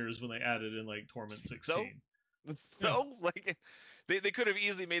 7 years when they added in like Torment So 16. Yeah, so like they could have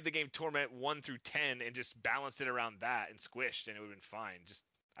easily made the game Torment 1 through 10 and just balanced it around that and squished, and it would have been fine. Just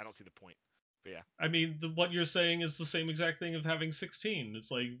I don't see the point. But yeah, I mean what you're saying is the same exact thing of having 16.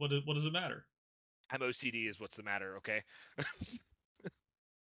 It's like what does it matter? I'm OCD is what's the matter. Okay.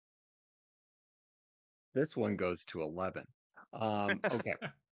 This one goes to 11. Okay.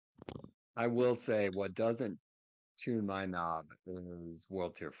 I will say what doesn't tune my knob is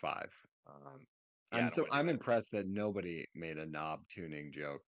World Tier 5. Um, Yeah, I don't want to do I'm it. impressed that nobody made a knob tuning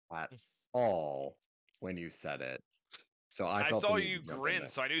joke at all when you said it. So I I felt the saw need to you jump in grin, there.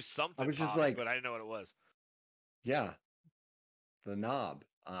 so I knew I something was just popped, like, but I didn't know what it was. yeah, the knob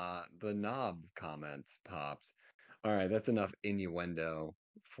comments popped. All right, that's enough innuendo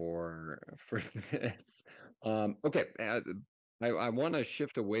for this. Okay, I want to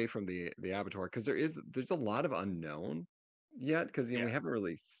shift away from the Avatar because there's a lot of unknown yet because we Yeah. haven't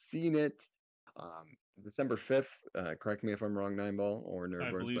really seen it. December 5th, correct me if I'm wrong, Nine Ball or I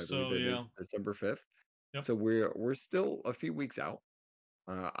Nerdwords, but believe I believe so. it Yeah. is December 5th. Yep. So we're still a few weeks out.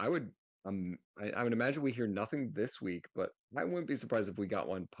 I would I would imagine we hear nothing this week, but I wouldn't be surprised if we got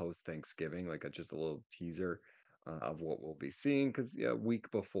one post Thanksgiving, like just a little teaser of what we'll be seeing, because yeah, a week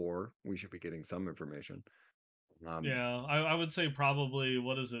before we should be getting some information. Um, Yeah, I would say probably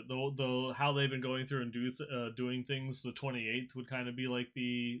what is it the how they've been going through and doing things. The 28th would kind of be like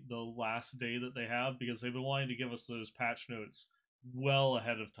the last day that they have because they've been wanting to give us those patch notes well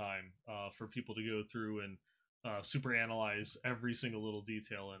ahead of time for people to go through and super analyze every single little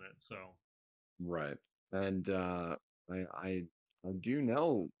detail in it. So right, and I I I do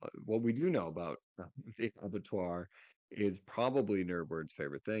know what we do know about the abattoir is probably Nerdbird's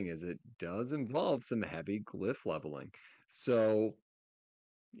favorite thing is it does involve some heavy glyph leveling. So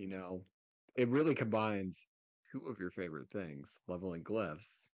you know, it really combines two of your favorite things, leveling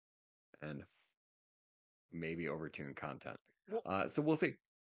glyphs and maybe overtuned content. Well, So we'll see.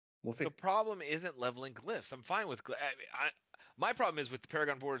 We'll see. the problem isn't leveling glyphs. I'm fine with my problem is with the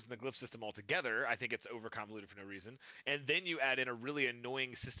Paragon boards and the glyph system altogether. I think it's over convoluted for no reason. And then you add in a really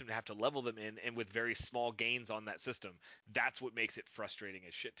annoying system to have to level them in, and with very small gains on that system. That's what makes it frustrating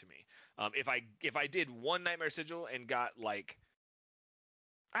as shit to me. If I did one Nightmare Sigil and got like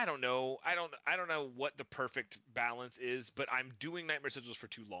I don't know. I don't know what the perfect balance is, but I'm doing Nightmare Sigils for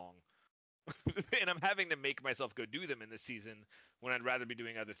too long. And I'm having to make myself go do them in this season when I'd rather be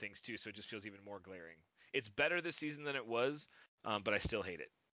doing other things too, so it just feels even more glaring. It's better this season than it was, but I still hate it.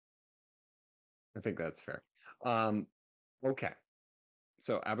 I think that's fair. Um, okay.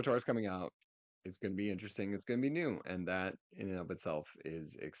 So Avatar is coming out. It's going to be interesting. It's going to be new, and that in and of itself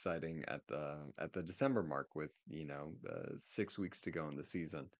is exciting at the December mark with 6 weeks to go in the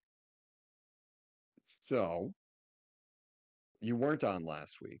season. So you weren't on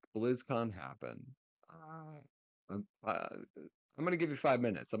last week. BlizzCon happened. I'm going to give you 5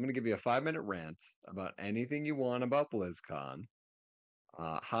 minutes. I'm going to give you a 5 minute rant about anything you want about BlizzCon,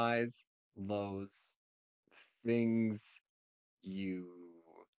 highs, lows, things you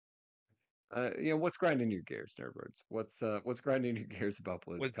what's grinding your gears, Nerdbirds? What's grinding your gears about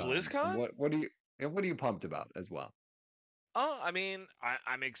With BlizzCon, and BlizzCon, what are you pumped about as well? I mean,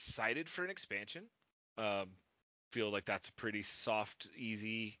 I'm excited for an expansion. Um, feel like that's a pretty soft,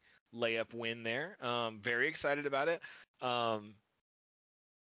 easy layup win there. Very excited about it. Um,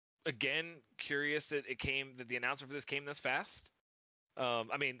 again, curious that the announcement for this came this fast.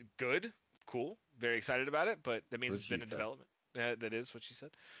 I mean, good, cool, very excited about it, but that That's means what it's she been in said. development. That is what she said.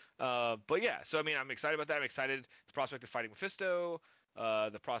 But yeah, so I mean, I'm excited about that. I'm excited the prospect of fighting Mephisto,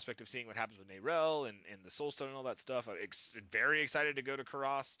 the prospect of seeing what happens with Narelle and the Soulstone and all that stuff. I'm very excited to go to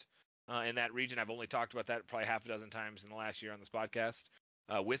Karast in that region. I've only talked about that probably half a dozen times in the last year on this podcast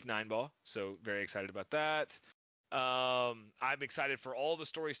with Nineball, so very excited about that. I'm excited for all the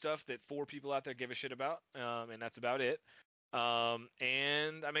story stuff that four people out there give a shit about, and that's about it.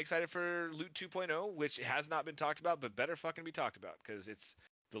 And I'm excited for Loot 2.0, which has not been talked about, but better fucking be talked about because it's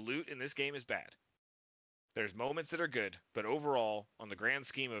the loot in this game is bad. There's moments that are good, but overall, on the grand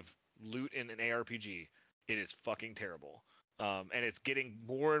scheme of loot in an ARPG, it is fucking terrible. And it's getting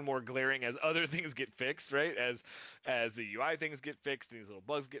more and more glaring as other things get fixed, right? As the UI things get fixed, and these little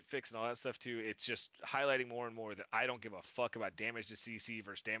bugs get fixed, and all that stuff too. It's just highlighting more and more that I don't give a fuck about damage to CC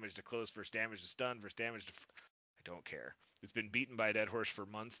versus damage to close versus damage to stun versus damage to. I don't care. It's been beaten by a dead horse for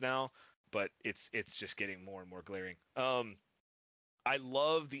months now, but it's just getting more and more glaring. I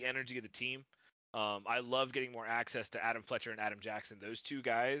love the energy of the team. I love getting more access to Adam Fletcher and Adam Jackson. Those two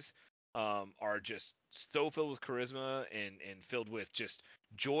guys are just so filled with charisma and filled with just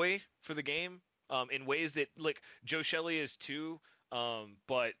joy for the game in ways that like Joe Shelley is too.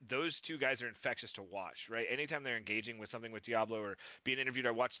 But those two guys are infectious to watch, right? Anytime they're engaging with something with Diablo or being interviewed,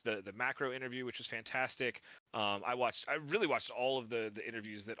 I watched the macro interview, which was fantastic. I really watched all of the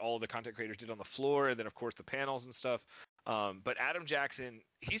interviews that all of the content creators did on the floor, and then of course the panels and stuff. But Adam Jackson,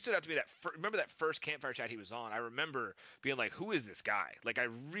 he stood out to me remember that first campfire chat he was on. I remember being like, who is this guy? Like I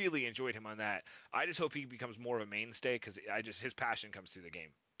really enjoyed him on that. I just hope he becomes more of a mainstay because his passion comes through the game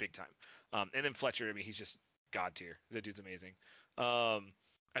big time. And then Fletcher, I mean, he's just god tier. That dude's amazing.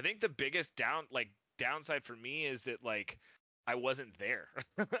 I think the biggest downside for me is that like I wasn't there.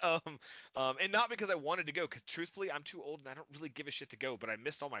 um, and not because I wanted to go, because truthfully, I'm too old and I don't really give a shit to go. But I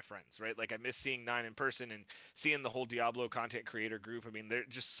missed all my friends, right? Like I miss seeing Nine in person and seeing the whole Diablo content creator group. I mean, they're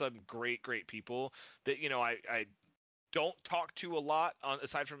just some great, great people that I don't talk to a lot on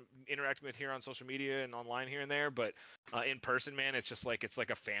aside from interacting with here on social media and online here and there. But in person, man, it's like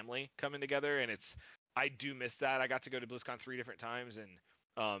a family coming together, and I do miss that. I got to go to BlizzCon 3 different times, and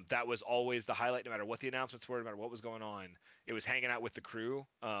that was always the highlight. No matter what the announcements were, no matter what was going on, it was hanging out with the crew.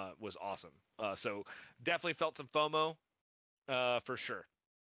 Was awesome. So definitely felt some FOMO for sure.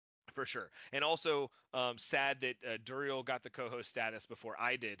 For sure, and also sad that Duriel got the co-host status before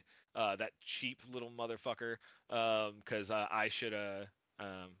I did. That cheap little motherfucker. Because I should.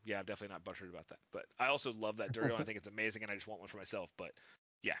 Yeah, I'm definitely not buttered about that. But I also love that Duriel. I think it's amazing, and I just want one for myself. But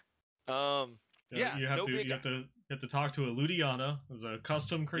yeah, yeah, You have no to big. talk to a Ludiana as a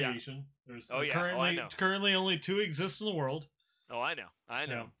custom Yeah. creation. There's Oh yeah. Oh, I know. currently only two exist in the world. Oh, I know. I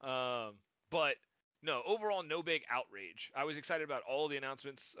Yeah. know. But no, overall, no big outrage. I was excited about all the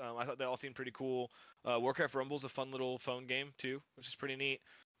announcements. I thought they all seemed pretty cool. Warcraft Rumble's a fun little phone game too, which is pretty neat.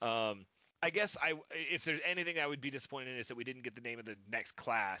 Um, I guess if there's anything I would be disappointed in is that we didn't get the name of the next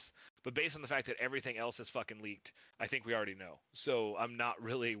class. But based on the fact that everything else is fucking leaked, I think we already know. So I'm not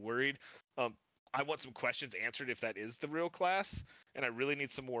really worried. Um, I want some questions answered if that is the real class, and I really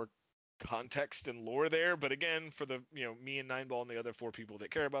need some more context and lore there. But again, for the me and Nineball and the other four people that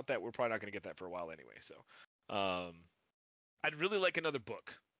care about that, we're probably not going to get that for a while anyway. So, I'd really like another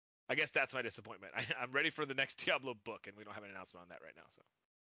book. I guess that's my disappointment. I'm ready for the next Diablo book, and we don't have an announcement on that right now. So,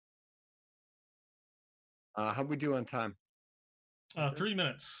 How'd we do on time? Okay. 3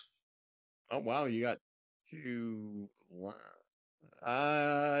 minutes. Oh wow, you got two.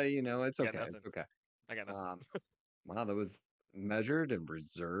 It's got okay. nothing. It's okay. I got nothing. Um, wow, that was measured and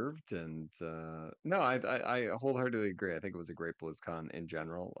reserved, and no, I wholeheartedly agree. I think it was a great BlizzCon in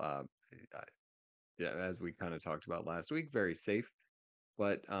general. I, yeah, as we kind of talked about last week, very safe,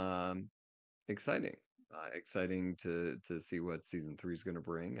 but exciting. Exciting to see what season three is going to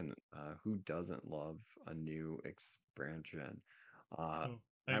bring, and who doesn't love a new expansion? Uh, Oh,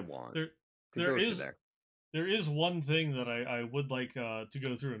 I I, want there to there go to is there. there is one thing that I would like to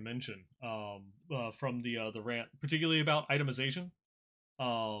go through and mention from the rant, particularly about itemization.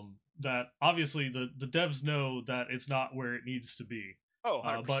 That obviously the devs know that it's not where it needs to be. Oh,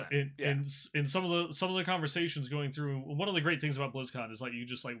 But 100%. in Yeah. some of the conversations going through, one of the great things about BlizzCon is like you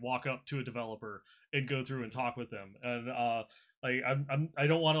just like walk up to a developer and go through and Mhm. talk with them, and like I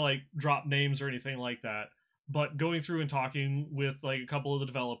don't want to like drop names or anything like that, but going through and talking with like a couple of the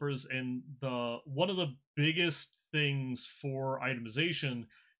developers, and the one of the biggest things for itemization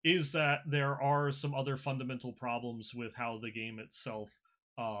is that there are some other fundamental problems with how the game itself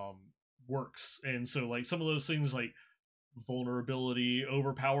um works, and so like some of those things like vulnerability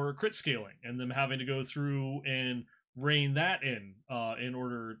overpower crit scaling, and them having to go through and rein that in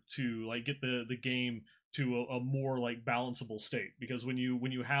order to like get the game to a more like balanceable state, because when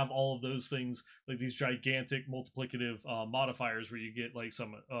you have all of those things like these gigantic multiplicative modifiers where you get like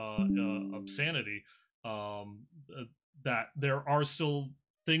some obscenity, um, uh, that there are still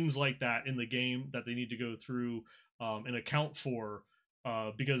things like that in the game that they need to go through and account for,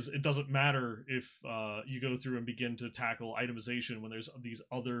 because it doesn't matter if you go through and begin to tackle itemization when there's these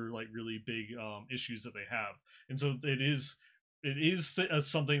other like really big issues that they have, and so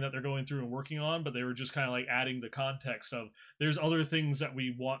something that they're going through and working on, but they were just kind of like adding the context of there's other things that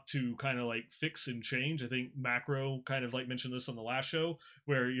we want to kind of like fix and change. I think Macro kind of like mentioned this on the last show,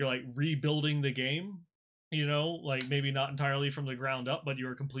 where you're like rebuilding the game, like maybe not entirely from the ground up, but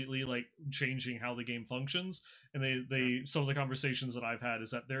you're completely like changing how the game functions. And Mhm. they some of the conversations that I've had is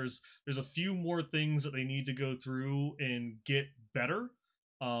that there's a few more things that they need to go through and get better,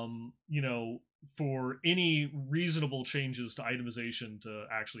 you know, for any reasonable changes to itemization to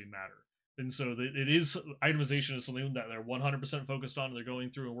actually matter. And so it is itemization is something that they're 100% focused on and they're going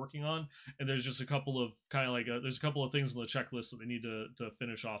through and working on. And there's just a couple of kind of like there's a couple of things on the checklist that they need to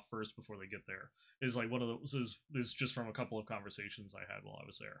finish off first before they get there. Is like one of those is just from a couple of conversations I had while I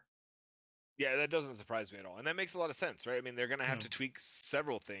was there. Yeah, that doesn't surprise me at all. And that makes a lot of sense, right? I mean, they're going to have Yeah. to tweak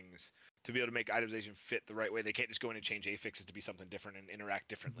several things to be able to make itemization fit the right way. They can't just go in and change affixes to be something different and interact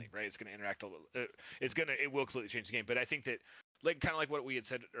differently, right? It's going to interact a little, it will completely change the game. But I think that, like, kind of like what we had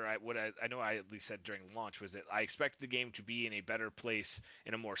said, or I know I at least said during launch, was that I expect the game to be in a better place,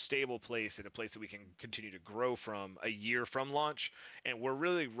 in a more stable place, in a place that we can continue to grow from a year from launch. And we're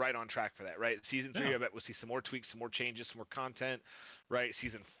really right on track for that, right? Season Yeah. three, I bet we'll see some more tweaks, some more changes, some more content, right?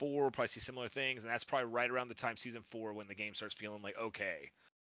 Season four will probably see similar things, and that's probably right around the time season four when the game starts feeling like, okay,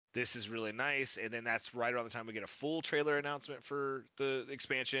 this is really nice. And then that's right around the time we get a full trailer announcement for the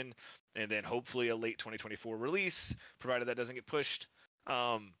expansion, and then hopefully a late 2024 release, provided that doesn't get pushed.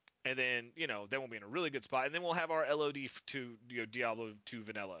 And then then we'll be in a really good spot, and then we'll have our LOD to Diablo 2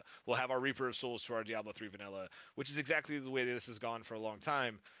 vanilla. We'll have our Reaper of Souls to our Diablo 3 vanilla, which is exactly the way this has gone for a long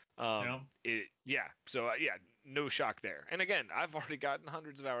time. Yeah. Yeah. So yeah, no shock there. And again, I've already gotten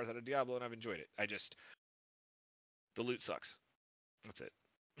hundreds of hours out of Diablo, and I've enjoyed it. I just the loot sucks. That's it.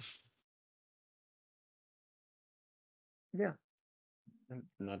 Yeah, I'm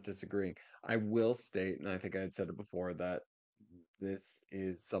not disagreeing. I will state, and I think I had said it before, that this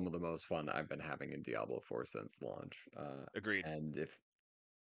is some of the most fun I've been having in Diablo 4 since launch. Agreed. And if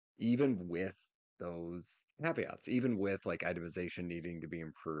even with those caveats, even with like itemization needing to be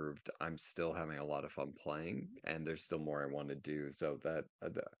improved, I'm still having a lot of fun playing, and there's still more I want to do. So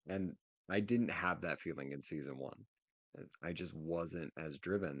and I didn't have that feeling in season one. I just wasn't as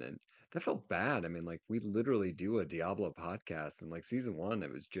driven, and that felt bad. I mean, like we literally do a Diablo podcast, and like season one,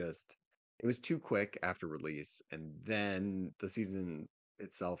 it was too quick after release, and then the season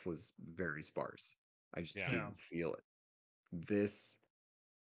itself was very sparse. I just Yeah. Yeah. didn't feel it. This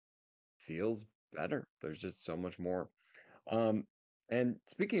feels better. There's just so much more. Um, and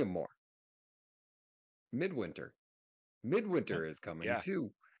speaking of more, Midwinter. Yep. Midwinter is coming Yeah.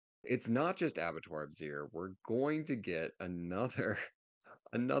 too. It's not just Abattoir of Zir. We're going to get another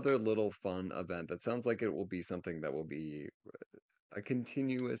another little fun event that sounds like it will be something that will be a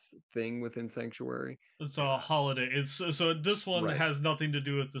continuous thing within Sanctuary. It's a Uh, holiday. It's so this one right. has nothing to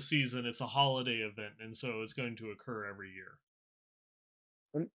do with the season. It's a holiday event, and so it's going to occur every year.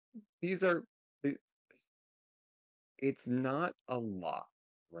 And these are, it- it's not a lot,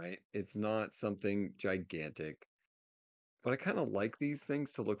 right? It's not something gigantic. But I kind of like these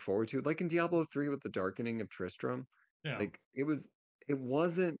things to look forward to. Like in Diablo 3 with the Darkening of Tristram, Yeah. like it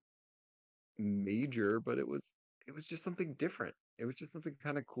wasn't major, but it was just something different. It was just something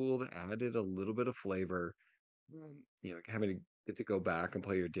kind of cool that added a little bit of flavor. Like having to get to go back and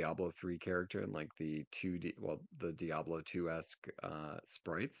play your Diablo 3 character and like the 2D, well, the Diablo 2-esque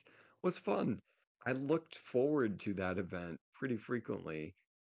sprites was fun. I looked forward to that event pretty frequently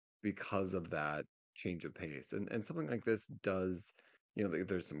because of that change of pace. And something like this does,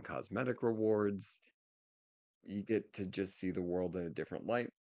 there's some cosmetic rewards. You get to just see the world in a different light.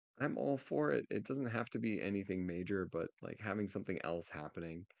 I'm all for it. It doesn't have to be anything major, but like having something else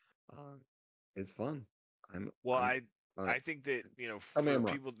happening uh, is fun. Well, I'm I think that tell me for I'm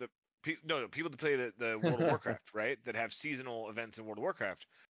wrong. people that no, people that play the World of Warcraft, right, that have seasonal events in World of Warcraft,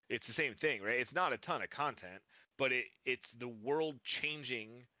 it's the same thing, right? It's not a ton of content, but it's the world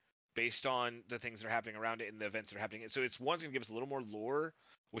changing based on the things that are happening around it and the events that are happening. So it's one's gonna give us a little more lore,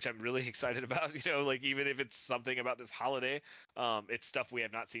 which I'm really excited about. Like even if it's something about this holiday, it's stuff we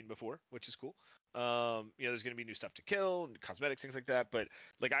have not seen before, which is cool. There's gonna be new stuff to kill, and cosmetics, things like that, but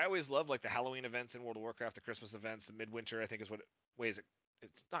like I always love like the Halloween events in World of Warcraft, the Christmas events, the Midwinter. I think is what. Wait, is it?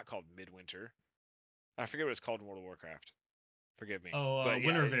 It's not called Midwinter. I forget what it's called in World of Warcraft. Forgive me, Oh, but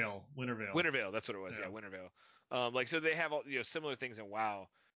yeah, Wintervale, Wintervale. Wintervale. That's what it was. Yeah, Yeah. Wintervale. Like so they have all similar things in WoW,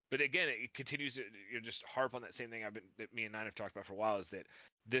 but again, it continues to just harp on that same thing that me and Nine have talked about for a while is that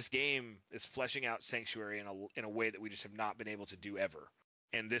this game is fleshing out Sanctuary in a way that we just have not been able to do ever.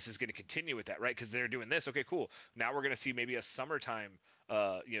 And this is going to continue with that, right? Because they're doing this. Okay, cool. Now we're going to see maybe a summertime,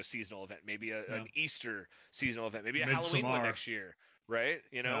 seasonal event, maybe Yeah. an Easter seasonal event, maybe a Halloween one Midsommar. next year, right?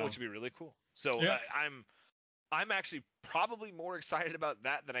 Yeah. Which would be really cool. So Yeah. I'm actually probably more excited about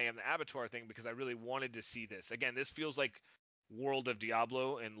that than I am the Abattoir thing because I really wanted to see this. Again, this feels like World of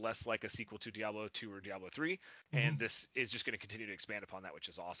Diablo and less like a sequel to Diablo 2 or Diablo 3, and hmm this is just going to continue to expand upon that, which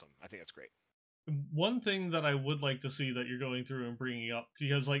is awesome. I think that's great. One thing that I would like to see that you're going through and bringing up,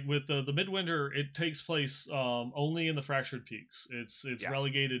 because like with the Midwinter, it takes place only in the Fractured Peaks. It's Yeah,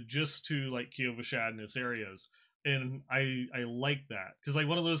 relegated just to like Kiovashad and its areas, and I like that because like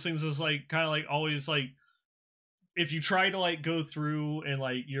one of those things is like kind of like always like if you try to like go through and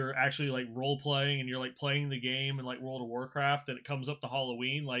like you're actually like role playing and you're like playing the game in like World of Warcraft and it comes up to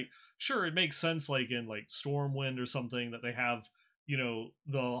Halloween, like sure it makes sense like in like Stormwind or something that they have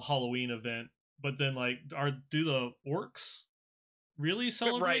the Halloween event, but then like are do the orcs really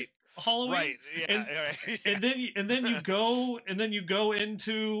celebrate right, Halloween? right, yeah, And right. Yeah. and then you go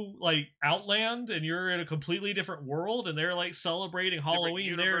into like Outland and you're in a completely different world and they're like celebrating Different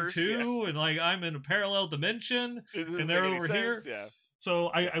Halloween there universe. Yeah, too and like I'm in a parallel dimension it and doesn't they're make any over sense. here. Yeah, So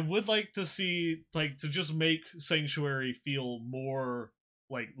I yeah, would like to see like to just make Sanctuary feel more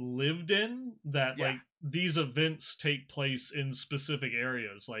like lived in that yeah, like these events take place in specific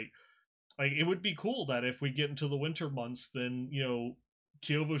areas like it would be cool that if we get into the winter months, then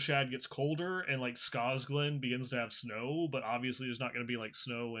Kyovoshad gets colder and like Skazglen begins to have snow, but obviously there's not going to be like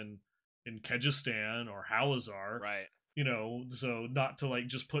snow in Kyrgyzstan or Hawazar, right. so not to like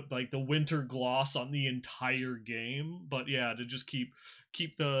just put like the winter gloss on the entire game, but yeah, to just keep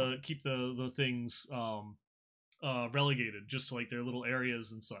the things relegated just to like their little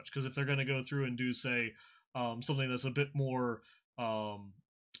areas and such. Because if they're going to go through and do say something that's a bit more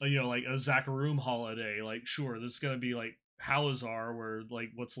like a Zakarum holiday, like sure this is going to be like Hawazar where like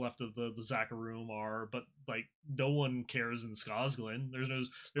what's left of the Zakarum are, but like no one cares in Skazglen.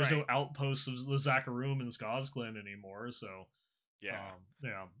 There's no Right. outposts of the Zakarum in Skazglen anymore. So Yeah.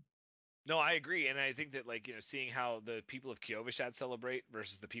 yeah. No, I agree, and I think that like seeing how the people of Kiovishad celebrate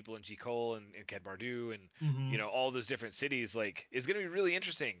versus the people in Jikol and Kedbardu and hmm all those different cities like is going to be really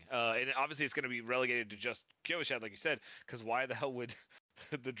interesting. And obviously it's going to be relegated to just Kiovishad, like you said, because why the hell would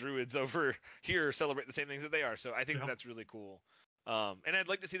the Druids over here celebrate the same things that they are? So I think that Yeah. that's really cool. And I'd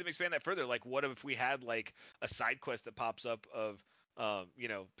like to see them expand that further. Like, what if we had like a side quest that pops up of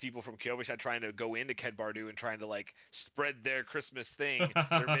people from Kyovish trying to go into Kedbardu and trying to like spread their Christmas thing,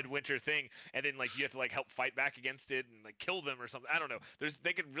 their midwinter thing, and then like you have to like help fight back against it and like kill them or something. I don't know.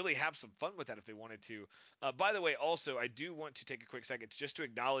 They could really have some fun with that if they wanted to. By the way, also I do want to take a quick second just to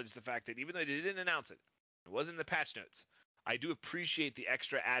acknowledge the fact that even though they didn't announce it, it was in the patch notes. I do appreciate the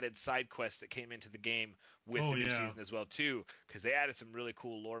extra added side quests that came into the game with Oh the new yeah. season as well too, because they added some really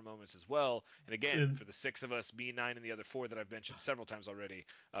cool lore moments as well. And again, And for the six of us, me, Nine, and the other four that I've mentioned several times already,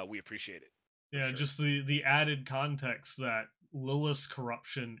 we appreciate it for yeah, sure. just the added context that Lilith's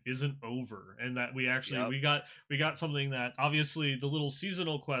corruption isn't over, and that we actually Yep. we got something that obviously the little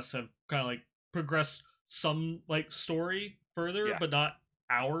seasonal quests have kind of like progressed some like story further, Yeah. but not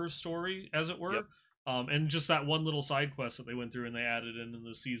our story as it Yep. were. And just that one little side quest that they went through and they added in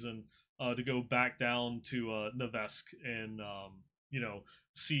the season to go back down to Nevesk and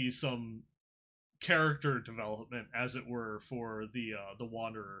see some character development, as it were, for the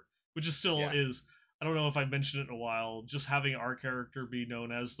Wanderer, which is still Yeah. is. I don't know if I've mentioned it in a while. Just having our character be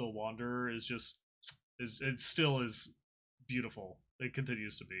known as the Wanderer is just is it still is beautiful. It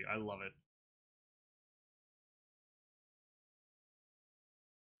continues to be. I love it.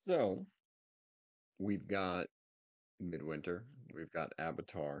 So we've got Midwinter, we've got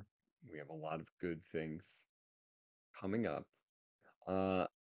Avatar, we have a lot of good things coming up. Uh,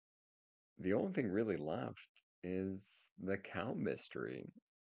 the only thing really left is the cow mystery.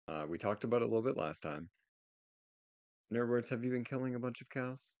 We talked about it a little bit last time. In other words, have you been killing a bunch of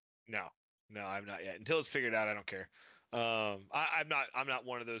cows? No, no, I'm not yet. Until it's figured out, I don't care. I'm not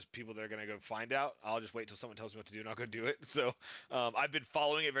one of those people that are gonna go find out. I'll just wait till someone tells me what to do and I'll go do it. So, I've been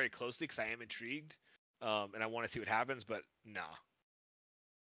following it very closely because I am intrigued, and I want to see what happens. But nah,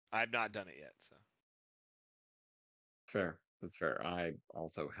 I've not done it yet. So Fair. That's fair. I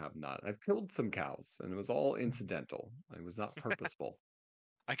also have not. I've killed some cows, and it was all incidental. It was not purposeful.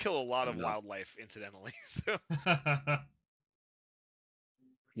 I kill a lot I'm of not. wildlife incidentally. So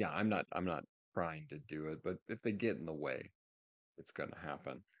Yeah, I'm not trying to do it, but if they get in the way, it's going to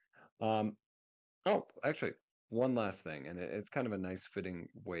happen. Um, oh, actually, one last thing, and it's kind of a nice fitting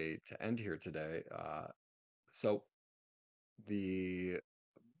way to end here today. So the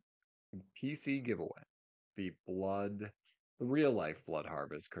PC giveaway, the real life blood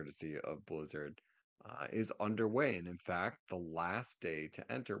harvest, courtesy of Blizzard, is underway. And in fact, the last day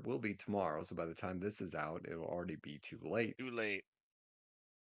to enter will be tomorrow. So by the time this is out, it'll already be too late. too late.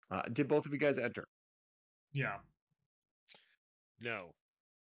 Did both of you guys enter? Yeah. No.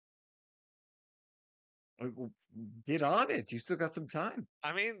 Well, get on it. You still got some time.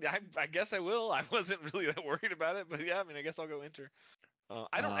 I mean, I guess I will. I wasn't really that worried about it, but yeah, I mean, I guess I'll go enter.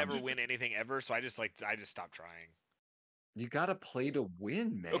 I don't ever Um, win anything ever, so I just stopped trying. you got to play to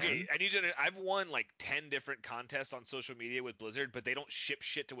win, Okay, man. I need you to. I've won like 10 different contests on social media with Blizzard, but they don't ship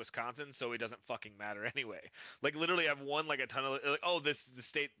shit to Wisconsin, so it doesn't fucking matter anyway. Like literally, I've won like a ton of. Like, oh, this the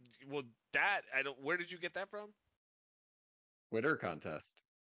state. Well, that I don't. Where did you get that from? Twitter contest.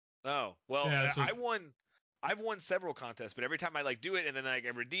 Oh, well, Yeah, so I won. I've won several contests, but every time I like do it and then like, I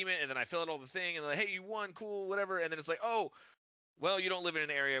redeem it and then I fill out all the thing and like, hey, you won, cool, whatever, and then it's like, oh, well, you don't live in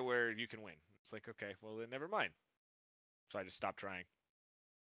an area where you can win. It's like, okay, well then never mind. So I just stopped trying.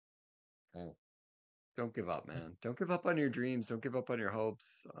 Oh, don't give up, man. Don't give up on your dreams. Don't give up on your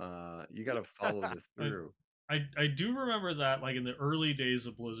hopes. You got to follow this I, through. I do remember that like in the early days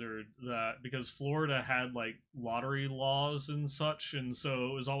of Blizzard that because Florida had like lottery laws and such, and so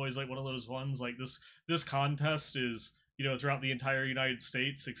it was always like one of those ones like this contest is throughout the entire United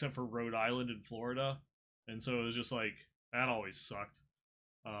States except for Rhode Island and Florida, and so it was just like that always sucked.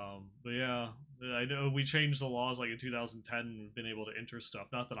 But yeah, I know we changed the laws like in 2010 and been able to enter stuff.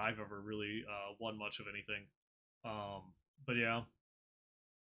 Not that I've ever really won much of anything. Um, but yeah,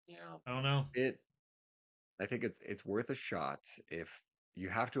 Yeah. I don't know. It I think it's worth a shot if you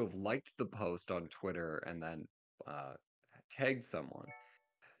have to have liked the post on Twitter and then uh, tagged someone.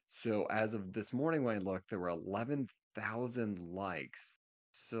 So as of this morning when I looked, there were 11,000 likes.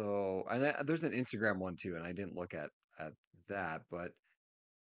 So there's an Instagram one too, and I didn't look at that, but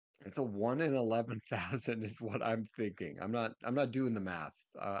it's a 1 in 11,000 is what I'm thinking. I'm not doing the math.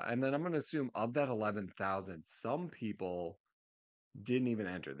 And then I'm going to assume of that 11,000, some people didn't even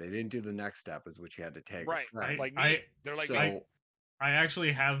enter. They didn't do the next step, is which you had to tag a Right, I friend. like I me. They're like me. I So I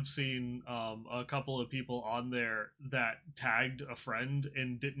actually have seen a couple of people on there that tagged a friend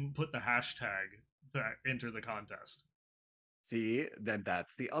and didn't put the hashtag to enter the contest. see, then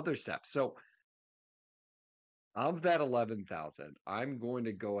that's the other step. So of that 11,000, I'm going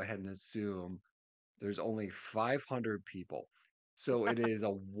to go ahead and assume there's only 500 people. So it is a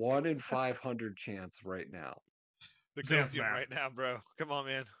 1 in 500 chance right now. The Xanth Gothium math. right now, bro. Come on,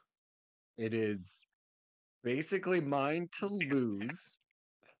 man. It is basically mine to lose.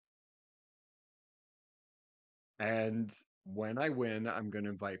 And when I win, I'm going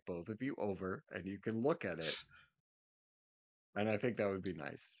to invite both of you over and you can look at it. And I think that would be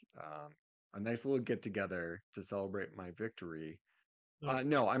nice. A nice little get together to celebrate my victory.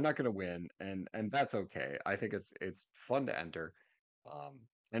 No, I'm not going to win, and that's okay. I think it's fun to enter. Um,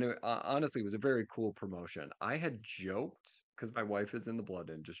 and honestly, it was a very cool promotion. I had joked because my wife is in the blood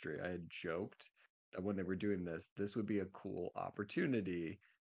industry. I had joked that when they were doing this, this would be a cool opportunity.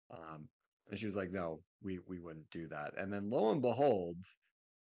 Um, and she was like, "No, we wouldn't do that." And then lo and behold,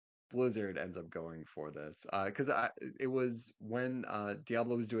 Blizzard ends up going for this because it was when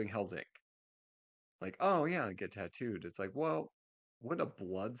Diablo was doing Hell's Inc. Like, oh yeah, get tattooed. It's like, well, would a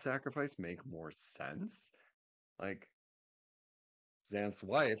blood sacrifice make more sense? Like Xanth's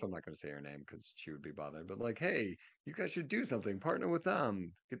wife, I'm not going to say her name because she would be bothered, but like, hey, you guys should do something. Partner with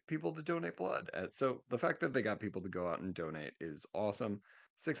them. Get people to donate blood. So the fact that they got people to go out and donate is awesome.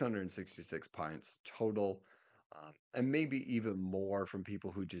 666 pints total. And maybe even more from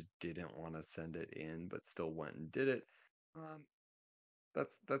people who just didn't want to send it in, but still went and did it. Um,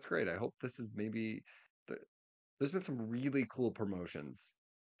 that's great. I hope this is maybe the, there's been some really cool promotions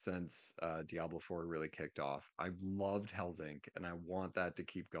since Diablo 4 really kicked off. I've loved Hell's Inc. and I want that to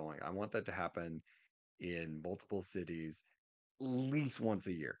keep going. I want that to happen in multiple cities at least once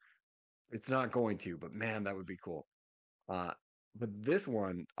a year. It's not going to, but man, that would be cool. Uh, but this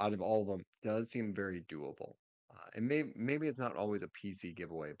one, out of all of them, does seem very doable. And maybe it's not always a PC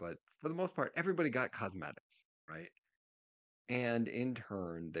giveaway, but for the most part, everybody got cosmetics, right? And in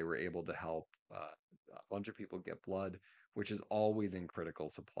turn, they were able to help a bunch of people get blood, which is always in critical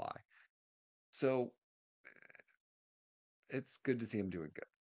supply. So it's good to see him doing good.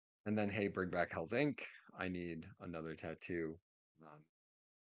 And then, hey, bring back Hell's Inc. I need another tattoo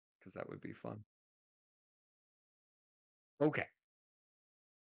because that would be fun. Okay,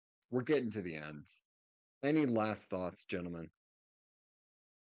 we're getting to the end. Any last thoughts, gentlemen?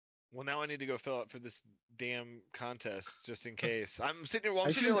 Well, now I need to go fill out for this damn contest just in case. I'm sitting here. Well, I'm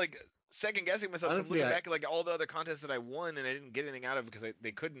I sitting here should like second guessing myself. 'Cause I'm honestly, looking back at like all the other contests that I won and I didn't get anything out of because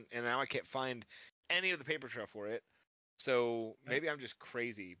they couldn't, and now I can't find any of the paper trail for it. So I, maybe I'm just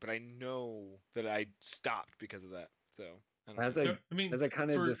crazy, but I know that I stopped because of that. So I don't know. as I I mean, as I kind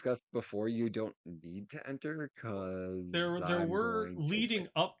of for discussed before, you don't need to enter because there I'm were going to leading wait.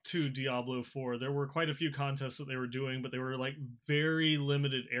 up to Diablo 4, there were quite a few contests that they were doing, but they were like very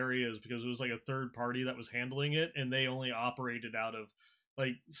limited areas because it was like a third party that was handling it, and they only operated out of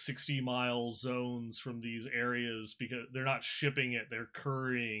like 60-mile zones from these areas because they're not shipping it, they're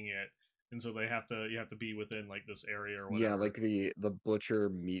currying it, and so you have to be within like this area or Yeah, whatever. like the butcher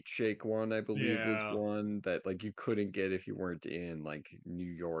meat shake one, I believe, was Yeah, one that like you couldn't get if you weren't in like New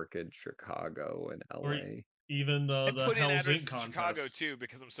York and Chicago and or LA. even I the put in Hell's Inc addresses in Chicago contest. too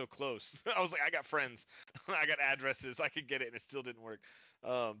because I'm so close. I was like, I got friends, I got addresses, I could get it, and it still didn't work.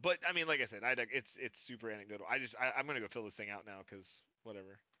 But I mean, like I said, it's super anecdotal. I'm gonna go fill this thing out now because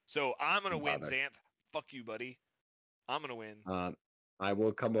whatever. So I'm gonna win, Got it. Xanth. Fuck you, buddy. I'm gonna win. Um, I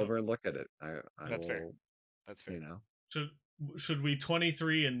will come Uh, over and look at it. I That's fair. will, That's you fair. know. should should we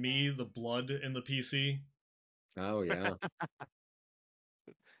 23 and me the blood in the PC? Oh yeah.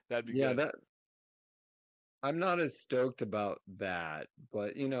 That'd be Yeah, good. that I'm not as stoked about that,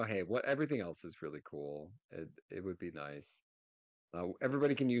 but hey, what everything else is really cool. It would be nice.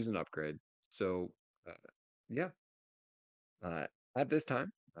 Everybody can use an upgrade. So, uh, yeah, uh, at this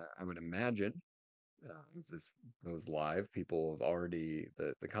time, I would imagine as this goes live, people have already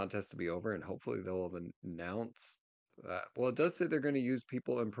the contest to be over, and hopefully they'll have announced. Well, it does say they're going to use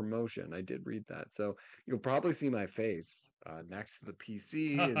people in promotion. I did read that, so you'll probably see my face next to the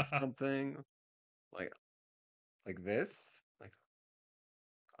PC and something like like this. Like,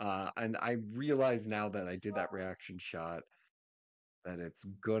 and I realize now that I did that reaction shot that it's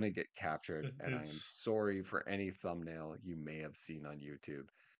gonna get captured, and I am It's sorry for any thumbnail you may have seen on YouTube.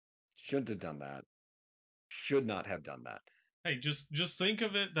 Shouldn't have done that. Should not have done that. hey, just think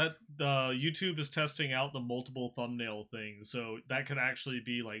of it that YouTube is testing out the multiple thumbnail thing, so that could actually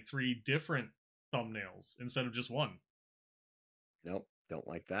be like three different thumbnails instead of just one. Nope, don't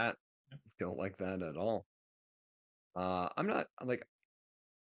like that. Don't like that at all. I'm not like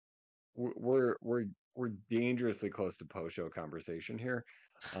we're dangerously close to post show conversation here.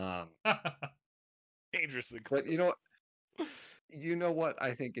 Um, Dangerously but close. you know what?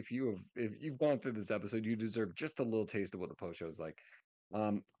 I think if you've gone through this episode, you deserve just a little taste of what the post show is like.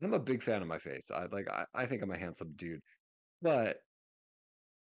 I'm a big fan of my face. I think I'm a handsome dude, but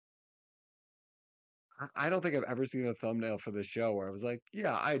I don't think I've ever seen a thumbnail for the show where I was like,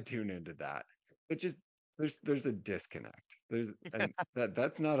 yeah, I'd tune into that. It just there's a disconnect. There's and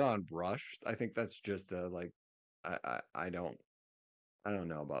that's not on Rush. I think that's just a like I don't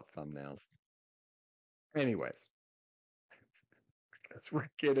know about thumbnails. Anyways, as we're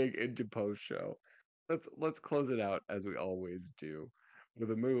getting into post show, let's close it out as we always do with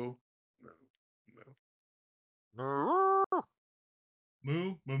a moo. Moo, moo.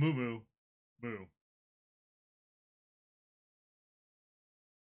 Moo, moo, moo, moo, moo.